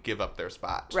really give up their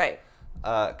spot. Right.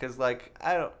 Because like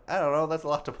I don't know, that's a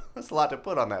lot to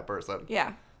put on that person.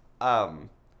 Yeah.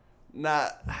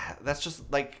 That's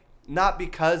just like not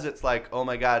because it's like, oh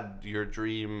my God, your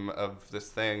dream of this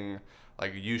thing,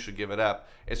 like you should give it up.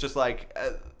 It's just like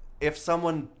if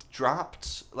someone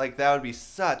dropped, like that would be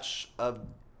such a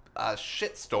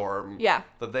shitstorm. Yeah.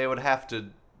 That they would have to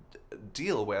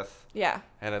deal with. Yeah.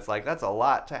 And it's like that's a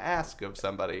lot to ask of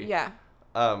somebody. Yeah.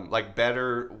 Like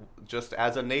better just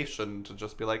as a nation to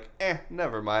just be like,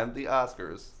 never mind the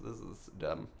Oscars. This is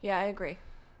dumb. Yeah, I agree.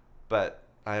 But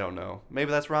I don't know. Maybe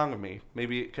that's wrong of me.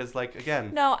 Maybe because like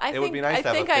again, no, it would be nice to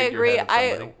have a I agree. figurehead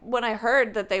of somebody. When I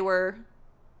heard that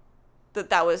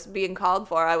that was being called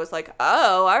for, I was like,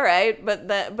 oh, all right. But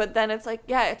then it's like,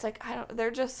 it's like they're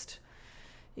just.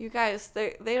 You guys,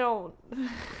 they don't.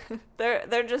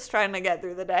 they're just trying to get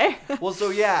through the day. Well, so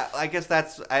yeah, I guess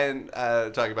that's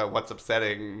talking about what's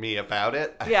upsetting me about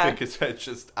it. I think it's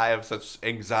just I have such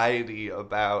anxiety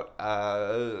about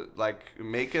like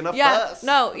making a fuss.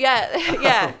 No,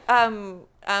 yeah.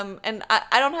 And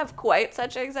I don't have quite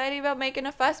such anxiety about making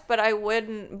a fuss, but I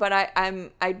wouldn't. But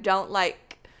I don't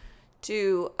like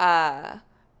to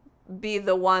be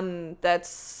the one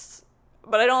that's.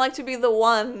 But I don't like to be the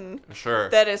one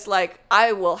that is like,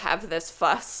 I will have this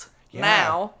fuss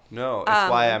now. No, it's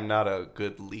why I'm not a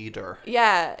good leader.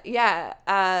 Yeah.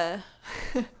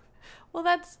 Well,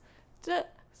 that's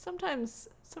sometimes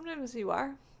you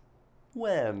are.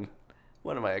 When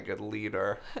am I a good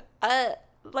leader?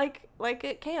 Like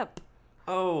at camp.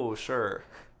 Oh, sure.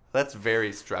 That's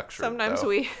very structured. Sometimes though.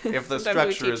 if the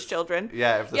structure we teach children.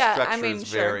 Yeah, if the structure is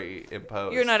very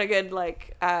imposed. You're not a good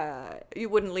you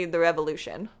wouldn't lead the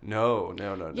revolution. No.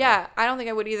 Yeah, I don't think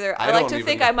I would either. I like to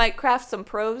think I might craft some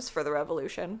prose for the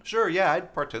revolution. Sure, yeah,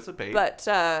 I'd participate. But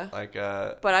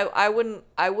but I wouldn't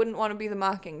want to be the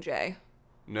Mockingjay.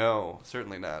 No,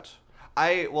 certainly not.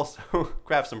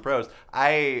 Craft some prose.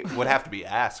 I would have to be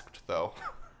asked though.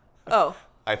 Oh.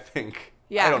 I think.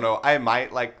 Yeah. I don't know. I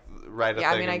might like write a thing.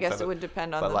 Yeah, I mean, I guess it would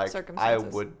depend on the circumstances. I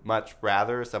would much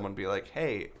rather someone be like,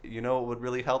 hey, you know what would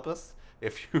really help us?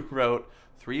 If you wrote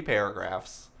 3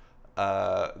 paragraphs,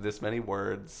 this many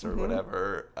words or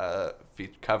whatever,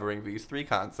 covering these 3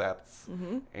 concepts,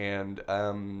 and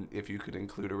if you could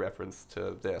include a reference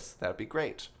to this, that'd be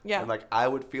great. Yeah. And like, I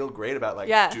would feel great about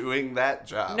doing that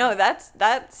job. No,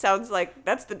 that sounds like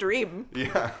that's the dream.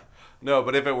 Yeah. No,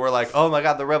 but if it were like, oh my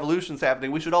God, the revolution's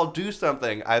happening, we should all do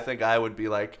something, I think I would be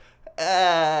like,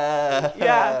 I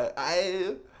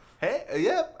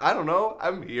don't know,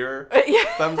 I'm here.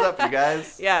 Thumbs up, you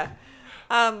guys. Yeah.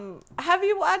 Have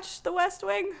you watched The West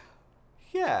Wing?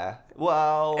 Yeah.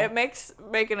 Well, it makes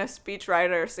making a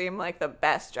speechwriter seem like the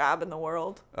best job in the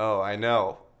world. Oh, I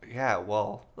know. Yeah,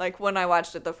 well, Like when I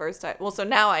watched it the first time. Well, so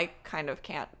now I kind of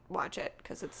can't watch it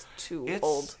because it's too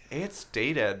old. It's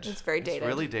dated. It's very dated. It's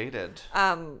really dated.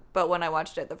 But when I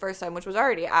watched it the first time, which was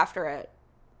already after it,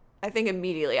 I think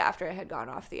immediately after it had gone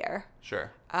off the air.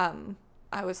 Sure.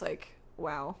 I was like,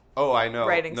 wow. Oh, I know.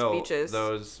 Writing speeches.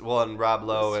 Those, well, and Rob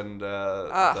Lowe and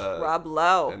Rob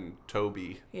Lowe and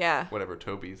Toby. Yeah. Whatever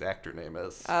Toby's actor name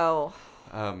is. Oh.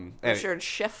 Anyway. Richard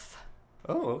Schiff.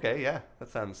 Oh, okay, yeah, that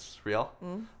sounds real.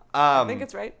 I think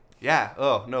it's right. Yeah.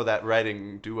 Oh no, that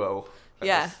writing duo.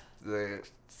 Yeah.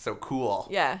 So cool.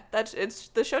 Yeah,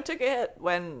 the show took a hit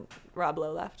when Rob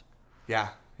Lowe left. Yeah.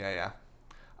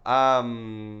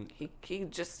 He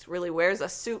just really wears a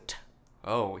suit.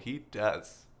 Oh, he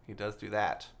does. He does do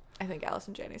that. I think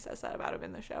Allison Janney says that about him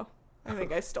in the show. I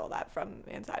think I stole that from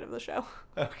the inside of the show.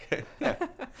 Okay. Yeah.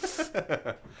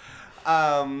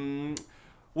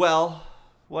 Well,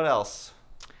 what else?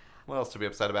 What else to be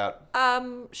upset about?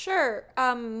 Sure.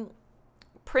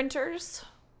 Printers.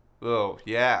 Oh,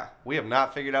 yeah. We have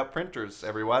not figured out printers,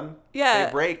 everyone. Yeah.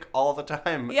 They break all the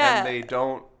time, Yeah. and they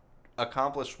don't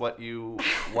accomplish what you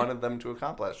wanted them to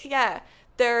accomplish. Yeah.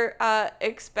 They're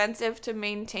expensive to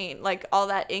maintain. Like all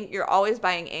that ink, you're always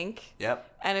buying ink. Yep.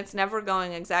 And it's never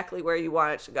going exactly where you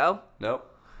want it to go. Nope.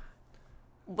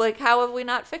 Like, how have we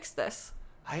not fixed this?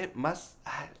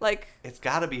 It's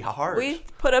got to be hard. We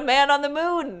put a man on the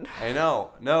moon. I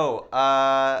know. No.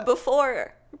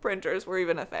 Before printers were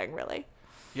even a thing, really.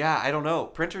 Yeah, I don't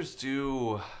know.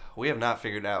 We have not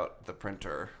figured out the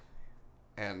printer.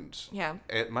 And yeah,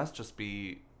 it must just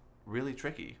be really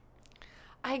tricky.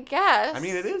 I guess. I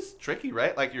mean, it is tricky,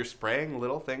 right? Like you're spraying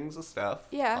little things of stuff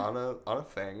yeah. on a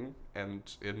thing, and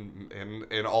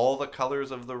in all the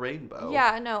colors of the rainbow.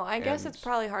 Yeah, no, I guess it's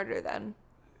probably harder then.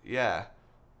 Yeah,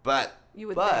 but you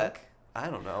would think. I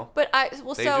don't know. But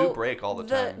they do break all the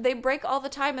time. They break all the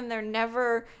time, and they're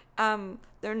never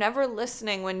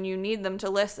listening when you need them to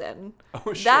listen.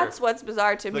 Oh, sure. That's what's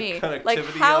bizarre to me. Like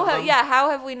how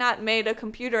have we not made a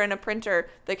computer and a printer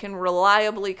that can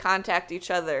reliably contact each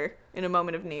other in a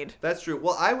moment of need? That's true.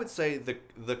 Well, I would say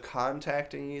the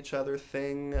contacting each other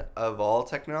thing of all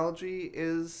technology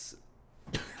is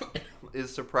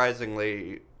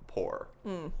surprisingly poor.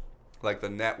 Like the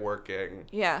networking.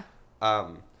 Yeah.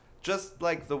 Just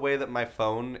like the way that my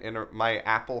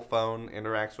Apple phone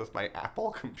interacts with my Apple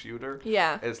computer.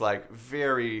 Yeah. Is like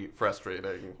very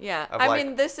frustrating. Yeah. I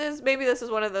mean, this is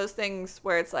one of those things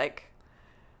where it's like,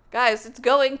 guys, it's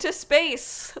going to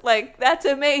space. Like, that's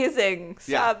amazing.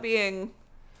 Stop being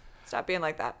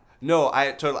like that. No,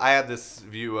 I had this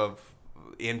view of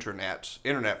internet.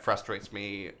 Internet frustrates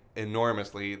me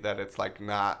enormously that it's like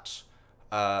not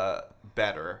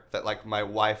better. That like my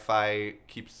Wi-Fi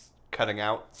keeps cutting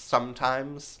out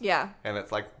sometimes. Yeah. And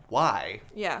it's like, why?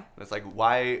 Yeah. And it's like,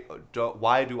 why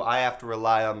do I have to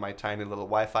rely on my tiny little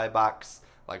Wi-Fi box?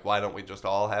 Like, why don't we just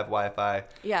all have Wi-Fi?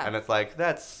 Yeah. And it's like,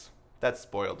 that's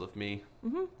spoiled of me.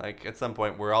 Mm-hmm. Like, at some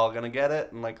point, we're all going to get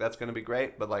it, and, like, that's going to be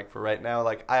great. But, like, for right now,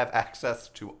 like, I have access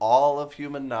to all of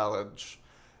human knowledge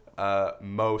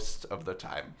most of the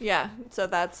time. Yeah. So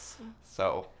that's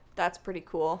pretty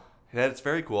cool. Yeah, it's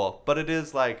very cool. But it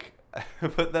is, like...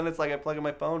 But then it's like I plug in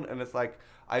my phone and it's like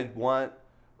why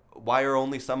are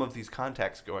only some of these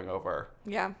contacts going over?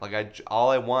 Yeah. Like all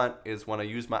I want is when I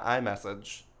use my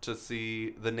iMessage to see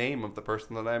the name of the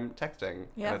person that I'm texting.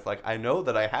 Yeah. And it's like I know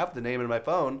that I have the name in my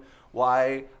phone.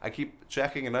 Why I keep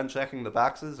checking and unchecking the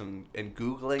boxes and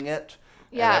Googling it.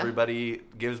 Yeah. And everybody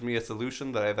gives me a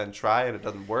solution that I then try and it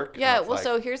doesn't work. Yeah, well,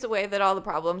 so here's the way that all the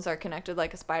problems are connected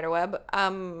like a spider web.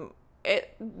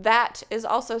 That is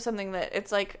also something that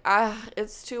it's like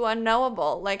it's too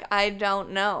unknowable. Like I don't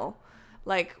know,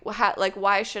 like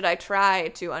why should I try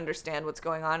to understand what's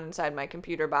going on inside my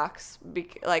computer box?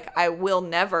 I will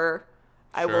never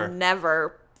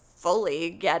fully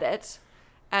get it,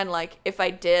 and like if I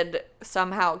did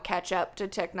somehow catch up to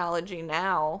technology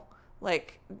now,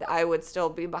 like I would still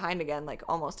be behind again, like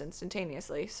almost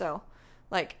instantaneously. So,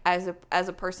 like as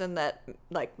a person that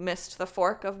like missed the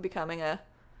fork of becoming a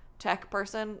tech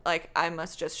person, like I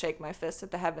must just shake my fist at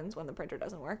the heavens when the printer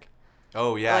doesn't work.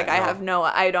 Oh yeah. Like no.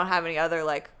 I don't have any other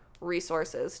like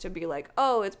resources to be like,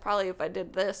 oh, it's probably if I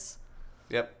did this.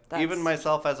 Yep. Even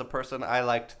myself as a person, I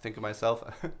like to think of myself,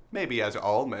 maybe as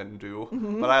all men do,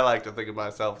 but I like to think of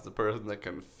myself as a person that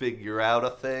can figure out a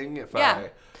thing. Me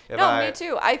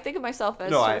too. I think of myself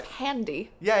as sort of handy.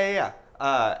 Yeah.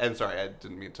 And sorry, I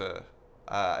didn't mean to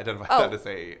identify that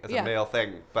as a male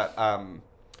thing, but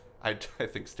I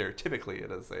think stereotypically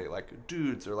it is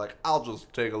dudes are like, I'll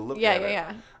just take a look Yeah, at yeah, it.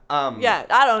 yeah. Um, Yeah,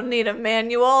 I don't need a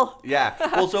manual. Yeah.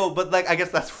 Well, but I guess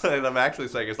that's what I'm actually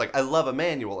saying. It's like, I love a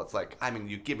manual. It's like, I mean,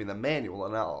 you give me the manual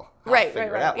and I'll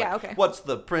figure it out. Yeah, Like, okay. what's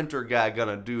the printer guy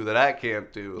gonna do that I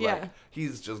can't do? Yeah. Like,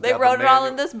 he's just They got wrote the it all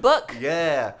in manual. this book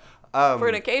Yeah. for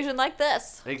an occasion like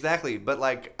this. Exactly. But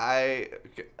like, I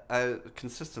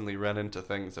consistently run into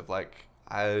things of like,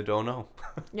 I don't know.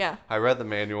 Yeah. I read the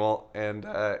manual and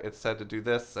it said to do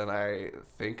this, and I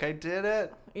think I did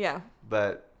it, Yeah.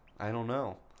 but I don't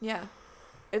know. Yeah.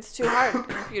 It's too hard.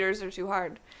 Computers are too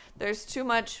hard. There's too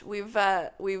much. We've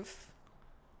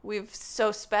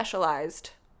so specialized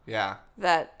Yeah.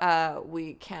 that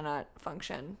we cannot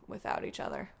function without each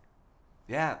other.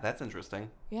 Yeah, that's interesting.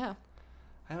 Yeah.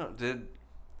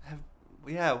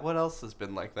 What else has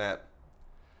been like that?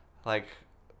 Like,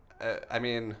 I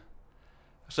mean,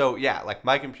 so yeah, like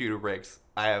my computer breaks.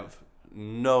 I have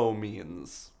no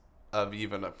means of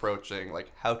even approaching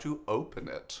like how to open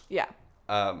it. Yeah.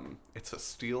 It's a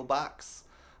steel box.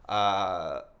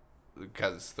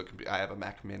 Because I have a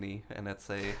Mac Mini and it's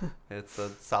a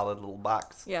solid little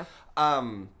box. Yeah.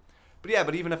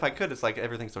 But even if I could, it's like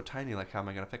everything's so tiny. Like, how am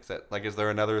I gonna fix it? Like, is there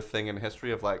another thing in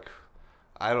history of like,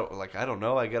 I don't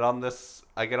know. I get on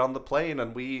the plane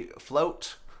and we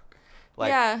float. Like,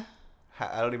 yeah.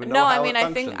 I don't even know. No, how I mean,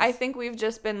 it I think we've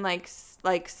just been like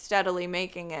steadily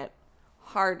making it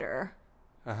harder.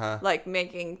 Like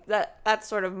making that's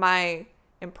sort of my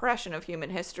impression of human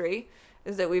history,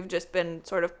 is that we've just been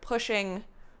sort of pushing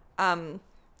a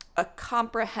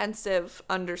comprehensive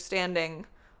understanding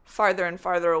farther and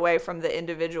farther away from the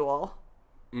individual.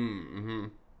 Mm-hmm.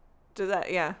 Does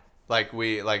that, yeah.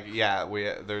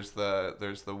 There's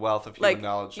the wealth of human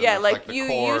knowledge. Yeah, and like the you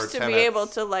core used to be tenets. able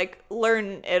to like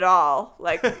learn it all.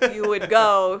 Like you would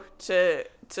go to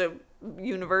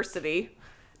university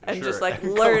and just like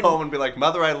learn go home and be like,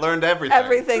 Mother, I learned everything.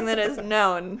 Everything that is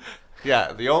known.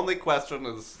 Yeah, the only question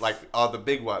is like, the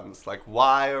big ones, like,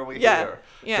 why are we here?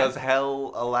 Yeah. Does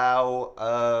hell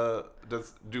allow?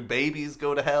 Do babies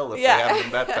go to hell if they Yeah. haven't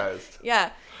been baptized?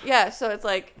 Yeah. So it's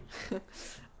like,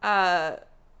 I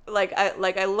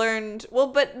learned. Well,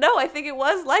 but no, I think it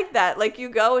was like that. Like you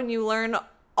go and you learn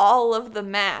all of the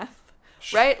math,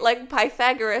 right? Like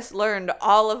Pythagoras learned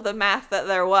all of the math that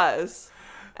there was,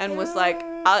 and was like,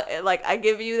 I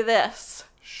give you this.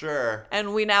 Sure.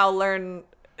 And we now learn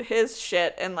his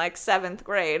shit in like 7th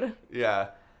grade. Yeah.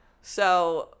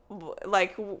 So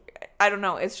like, I don't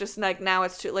know. It's just like now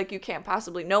it's too, like, you can't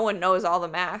possibly, no one knows all the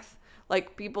math.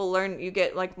 Like people learn, you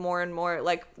get like more and more,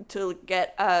 like to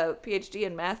get a PhD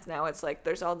in math now, it's like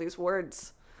there's all these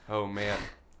words. Oh man.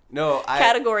 No,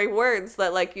 category words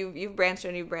that like you've branched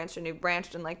and you've branched and you've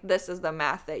branched, and like this is the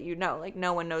math that you know. Like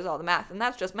no one knows all the math, and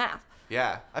that's just math.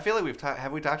 Yeah, I feel like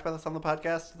have we talked about this on the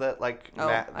podcast, that like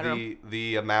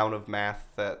the amount of math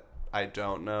that I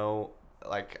don't know,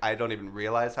 like I don't even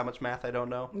realize how much math I don't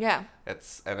know. Yeah.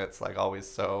 It's like always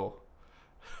so.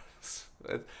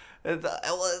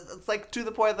 It's like to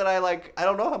the point that I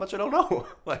don't know how much I don't know.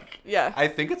 Like, yeah, I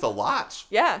think it's a lot.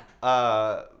 Yeah.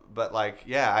 But like,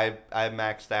 yeah, I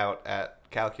maxed out at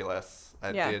calculus.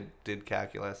 I did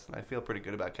calculus, and I feel pretty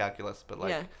good about calculus. But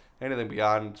like anything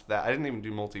beyond that, I didn't even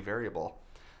do multivariable.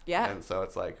 Yeah. And so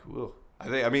it's like, ooh,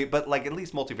 but like at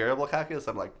least multivariable calculus,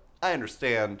 I'm like, I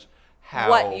understand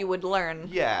what you would learn.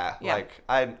 Yeah. Like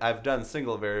I've done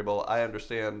single variable. I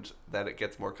understand that it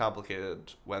gets more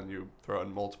complicated when you throw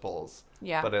in multiples.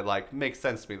 Yeah. But it like makes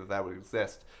sense to me that would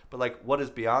exist. But like, what is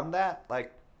beyond that?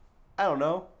 Like, I don't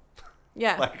know.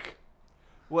 Yeah. Like,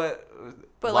 what?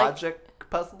 But logic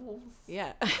puzzles?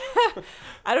 Yeah.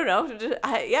 I don't know.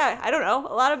 I don't know.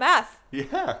 A lot of math.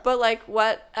 Yeah. But like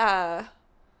what?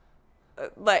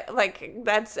 Like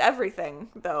that's everything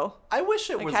though. I wish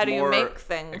it was how do you more make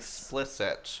things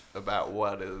explicit about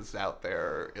what is out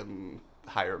there in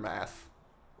higher math.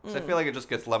 So I feel like it just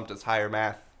gets lumped as higher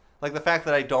math. Like the fact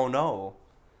that I don't know,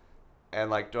 and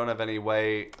like don't have any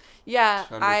way. Yeah,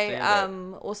 to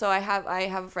understand well, so I have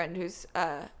a friend who's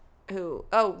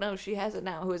she has it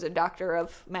now, who is a doctor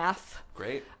of math.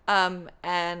 Great. And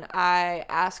I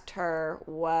asked her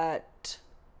what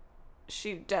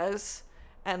she does.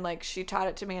 And, like, she taught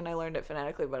it to me, and I learned it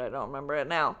phonetically, but I don't remember it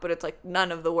now. But it's, like,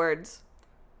 none of the words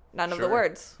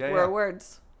were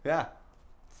words. Yeah.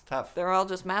 It's tough. They're all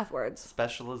just math words.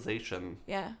 Specialization.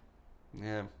 Yeah.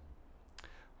 Yeah.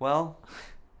 Well.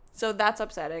 So that's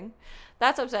upsetting.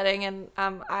 And,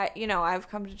 I've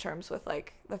come to terms with,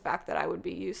 like, the fact that I would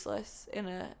be useless in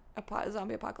a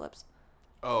zombie apocalypse.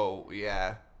 Oh,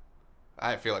 yeah.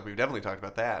 I feel like we've definitely talked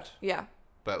about that. Yeah.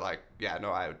 But, like, yeah,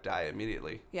 no, I would die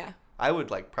immediately. Yeah. I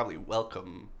would, like, probably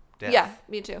welcome death. Yeah,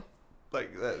 me too.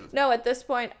 Like No, at this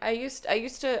point, I used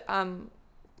to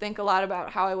think a lot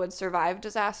about how I would survive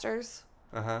disasters.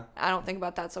 Uh-huh. I don't think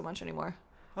about that so much anymore.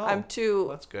 Oh, I'm too.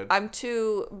 that's good. I'm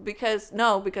too because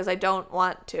I don't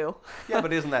want to. Yeah,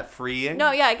 but isn't that freeing?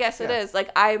 No, yeah, I guess it Yeah. is. Like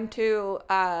I'm too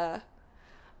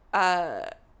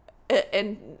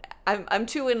and I'm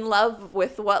too in love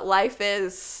with what life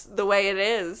is the way it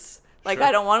is. Like Sure.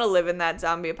 I don't want to live in that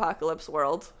zombie apocalypse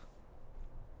world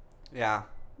Yeah.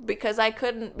 because I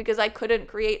couldn't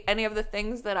create any of the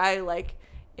things that I like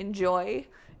enjoy,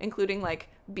 including like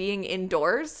being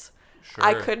indoors. Sure.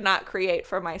 I could not create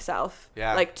for myself,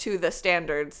 Yeah. like to the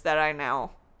standards that I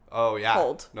now. Oh yeah.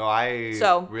 Hold. No, I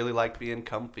So- really like being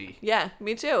comfy. Yeah,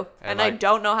 me too. And, And I like-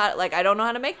 don't know how. Like I don't know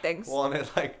how to make things. Well, and it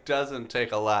like doesn't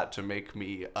take a lot to make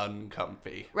me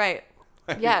uncomfy. Right.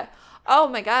 Yeah. Oh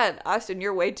my God, Austin,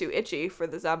 you're way too itchy for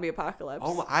the zombie apocalypse.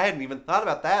 Oh, I hadn't even thought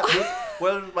about that.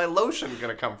 Where's my lotion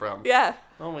gonna come from? Yeah.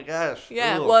 Oh my gosh.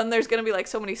 Yeah. Ooh. Well, and there's gonna be like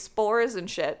so many spores and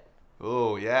shit.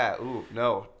 Oh yeah. Ooh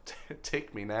no.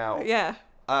 Take me now. Yeah.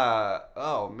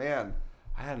 Oh man.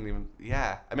 I hadn't even.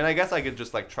 Yeah. I mean, I guess I could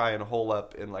just like try and hole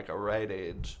up in like a Rite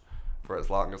Aid for as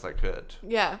long as I could.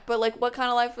 Yeah. But like, what kind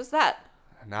of life was that?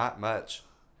 Not much.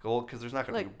 Well, because there's not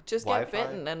gonna be Like, just Wi-Fi. get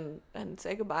bitten and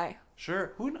say goodbye.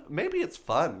 Sure. Maybe it's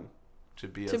fun to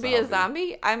be A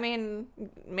zombie? I mean,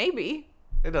 maybe.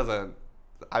 It doesn't.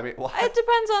 I mean, what? It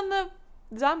depends on the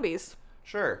zombies.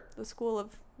 Sure. The school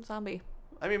of zombie.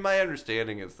 I mean, my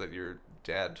understanding is that you're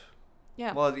dead.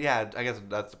 Yeah. Well, yeah. I guess it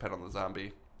does depend on the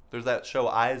zombie. There's that show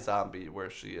I, Zombie,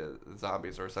 where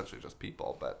zombies are essentially just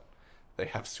people, but they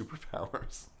have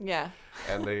superpowers Yeah.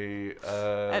 and they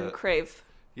And crave.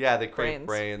 yeah, they crave brains.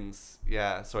 brains.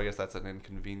 Yeah, so I guess that's an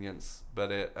inconvenience,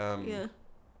 but it Yeah.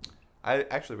 I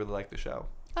actually really like the show.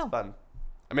 It's Oh. fun.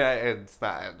 I mean, it's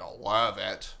not. I don't love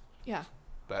it, Yeah.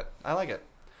 but I like it.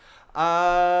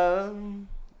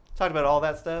 Talked about all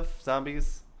that stuff.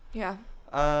 Zombies. Yeah.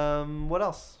 What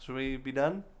else? Should we be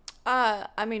done?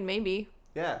 I mean, maybe.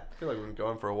 Yeah, I feel like we've been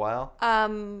going for a while.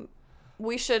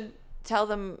 We should tell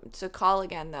them to call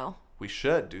again, though. We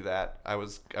should do that. I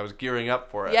was gearing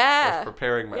up for it. I Yeah. was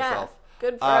preparing myself. Yeah.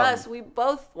 Good for us. We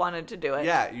both wanted to do it.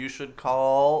 Yeah, you should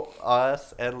call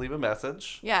us and leave a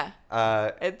message. Yeah.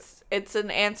 Uh, It's an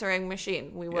answering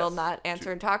machine. We will Yes. not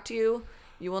answer and talk to you.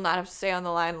 You will not have to stay on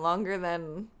the line longer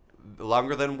than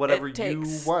whatever it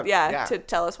takes. you want. Yeah, to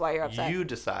tell us why you're upset. You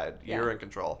decide. Yeah. You're in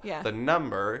control. Yeah. The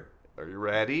number, are you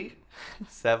ready?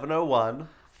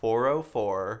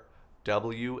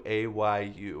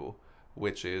 701-404-WAYU,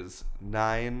 which is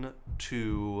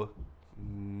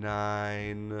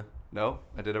 929. No,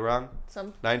 I did it wrong.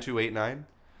 9289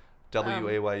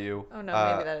 WAYU. Oh no,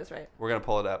 maybe that is right. We're going to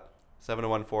pull it up.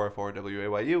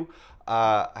 701-404-WAYU.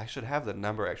 I should have the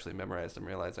number actually memorized, I'm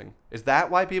realizing. Is that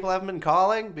why people haven't been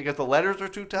calling? Because the letters are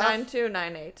too tough?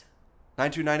 9298.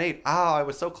 9298. Oh, I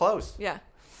was so close. Yeah.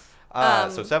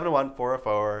 So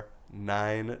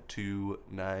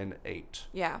 701-404-9298.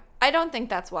 Yeah. I don't think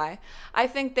that's why. I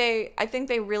think they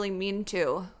really mean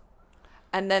to.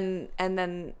 And then I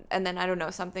don't know,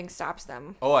 something stops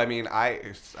them. Oh, I mean, I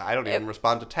don't even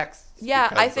respond to texts. Yeah,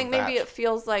 because I of think maybe that. it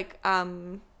feels like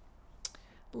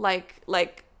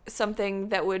something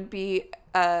that would be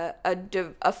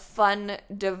a fun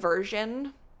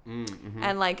diversion. Mm-hmm.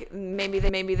 And like maybe they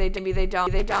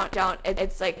don't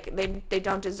it's like they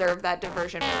don't deserve that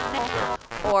diversion,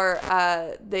 or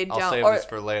they don't, I'll save or this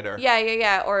for later.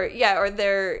 or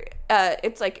they're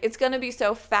it's like it's gonna be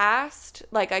so fast,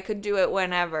 like I could do it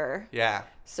whenever, Yeah.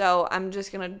 so I'm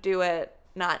just gonna do it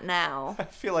not now. I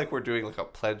feel like we're doing like a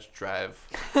pledge drive.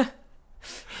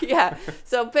 Yeah,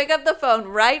 so pick up the phone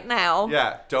right now.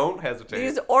 Yeah, don't hesitate.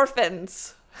 These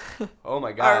orphans Oh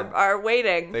my God. are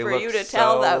waiting They for look you to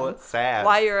tell so them sad.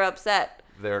 why you're upset.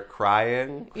 They're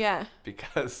crying Yeah.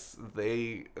 because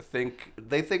they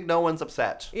think no one's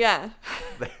upset. Yeah.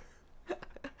 They,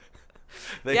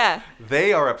 Yeah.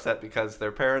 They are upset because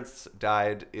their parents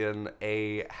died in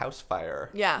a house fire.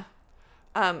 Yeah.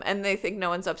 And they think no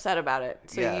one's upset about it.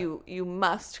 So Yeah. you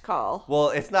must call. Well,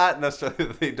 it's not necessarily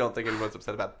that they don't think anyone's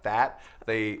upset about that.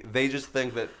 They just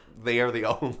think that they are the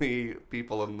only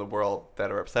people in the world that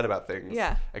are upset about things.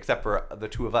 Yeah. Except for the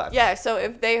two of us. Yeah, so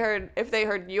if they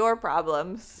heard your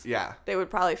problems, Yeah. they would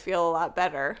probably feel a lot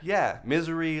better. Yeah.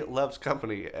 Misery loves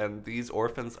company, and these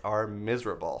orphans are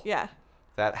miserable. Yeah.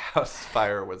 That house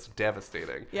fire was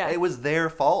devastating. Yeah. It was their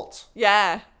fault.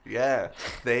 Yeah. Yeah.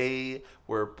 They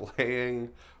were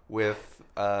playing with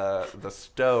the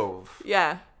stove.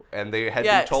 Yeah. And they had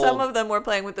Yeah, been told. some of them were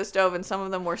playing with the stove and some of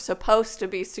them were supposed to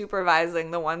be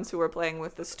supervising the ones who were playing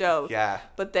with the stove. Yeah.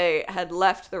 But they had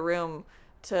left the room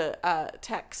to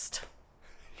text.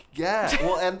 Yeah,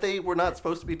 well, and they were not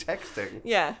supposed to be texting.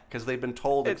 Yeah. Because they've been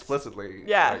told explicitly,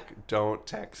 yeah. like, don't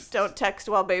text. Don't text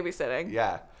while babysitting.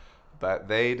 Yeah, but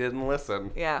they didn't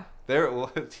listen. Yeah.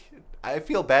 I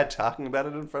feel bad talking about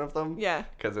it in front of them. Yeah.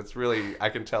 Because it's really, I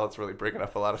can tell it's really bringing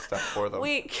up a lot of stuff for them.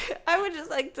 I would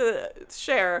just like to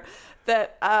share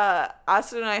that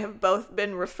Austin and I have both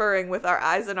been referring with our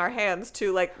eyes and our hands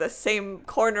to, like, the same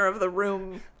corner of the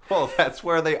room. Well, that's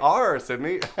where they are,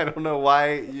 Sydney. I don't know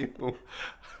why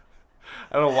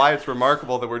it's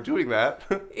remarkable that we're doing that.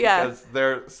 Yeah. Because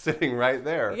they're sitting right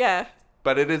there. Yeah.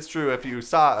 But it is true, if you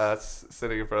saw us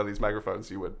sitting in front of these microphones,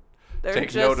 you would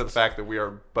take note of the fact that we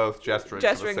are both gesturing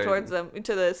towards them,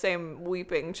 to the same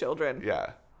weeping children.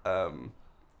 Yeah.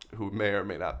 Who may or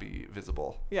may not be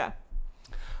visible. Yeah.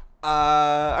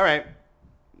 All right.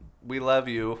 We love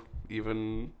you,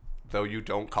 even though you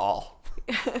don't call.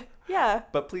 Yeah.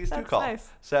 But please do that's call. Nice.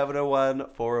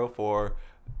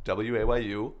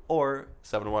 701-404-WAYU or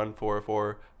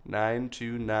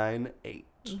 701-404-9298.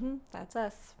 That's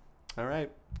us. All right.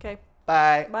 Okay.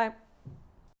 Bye. Bye.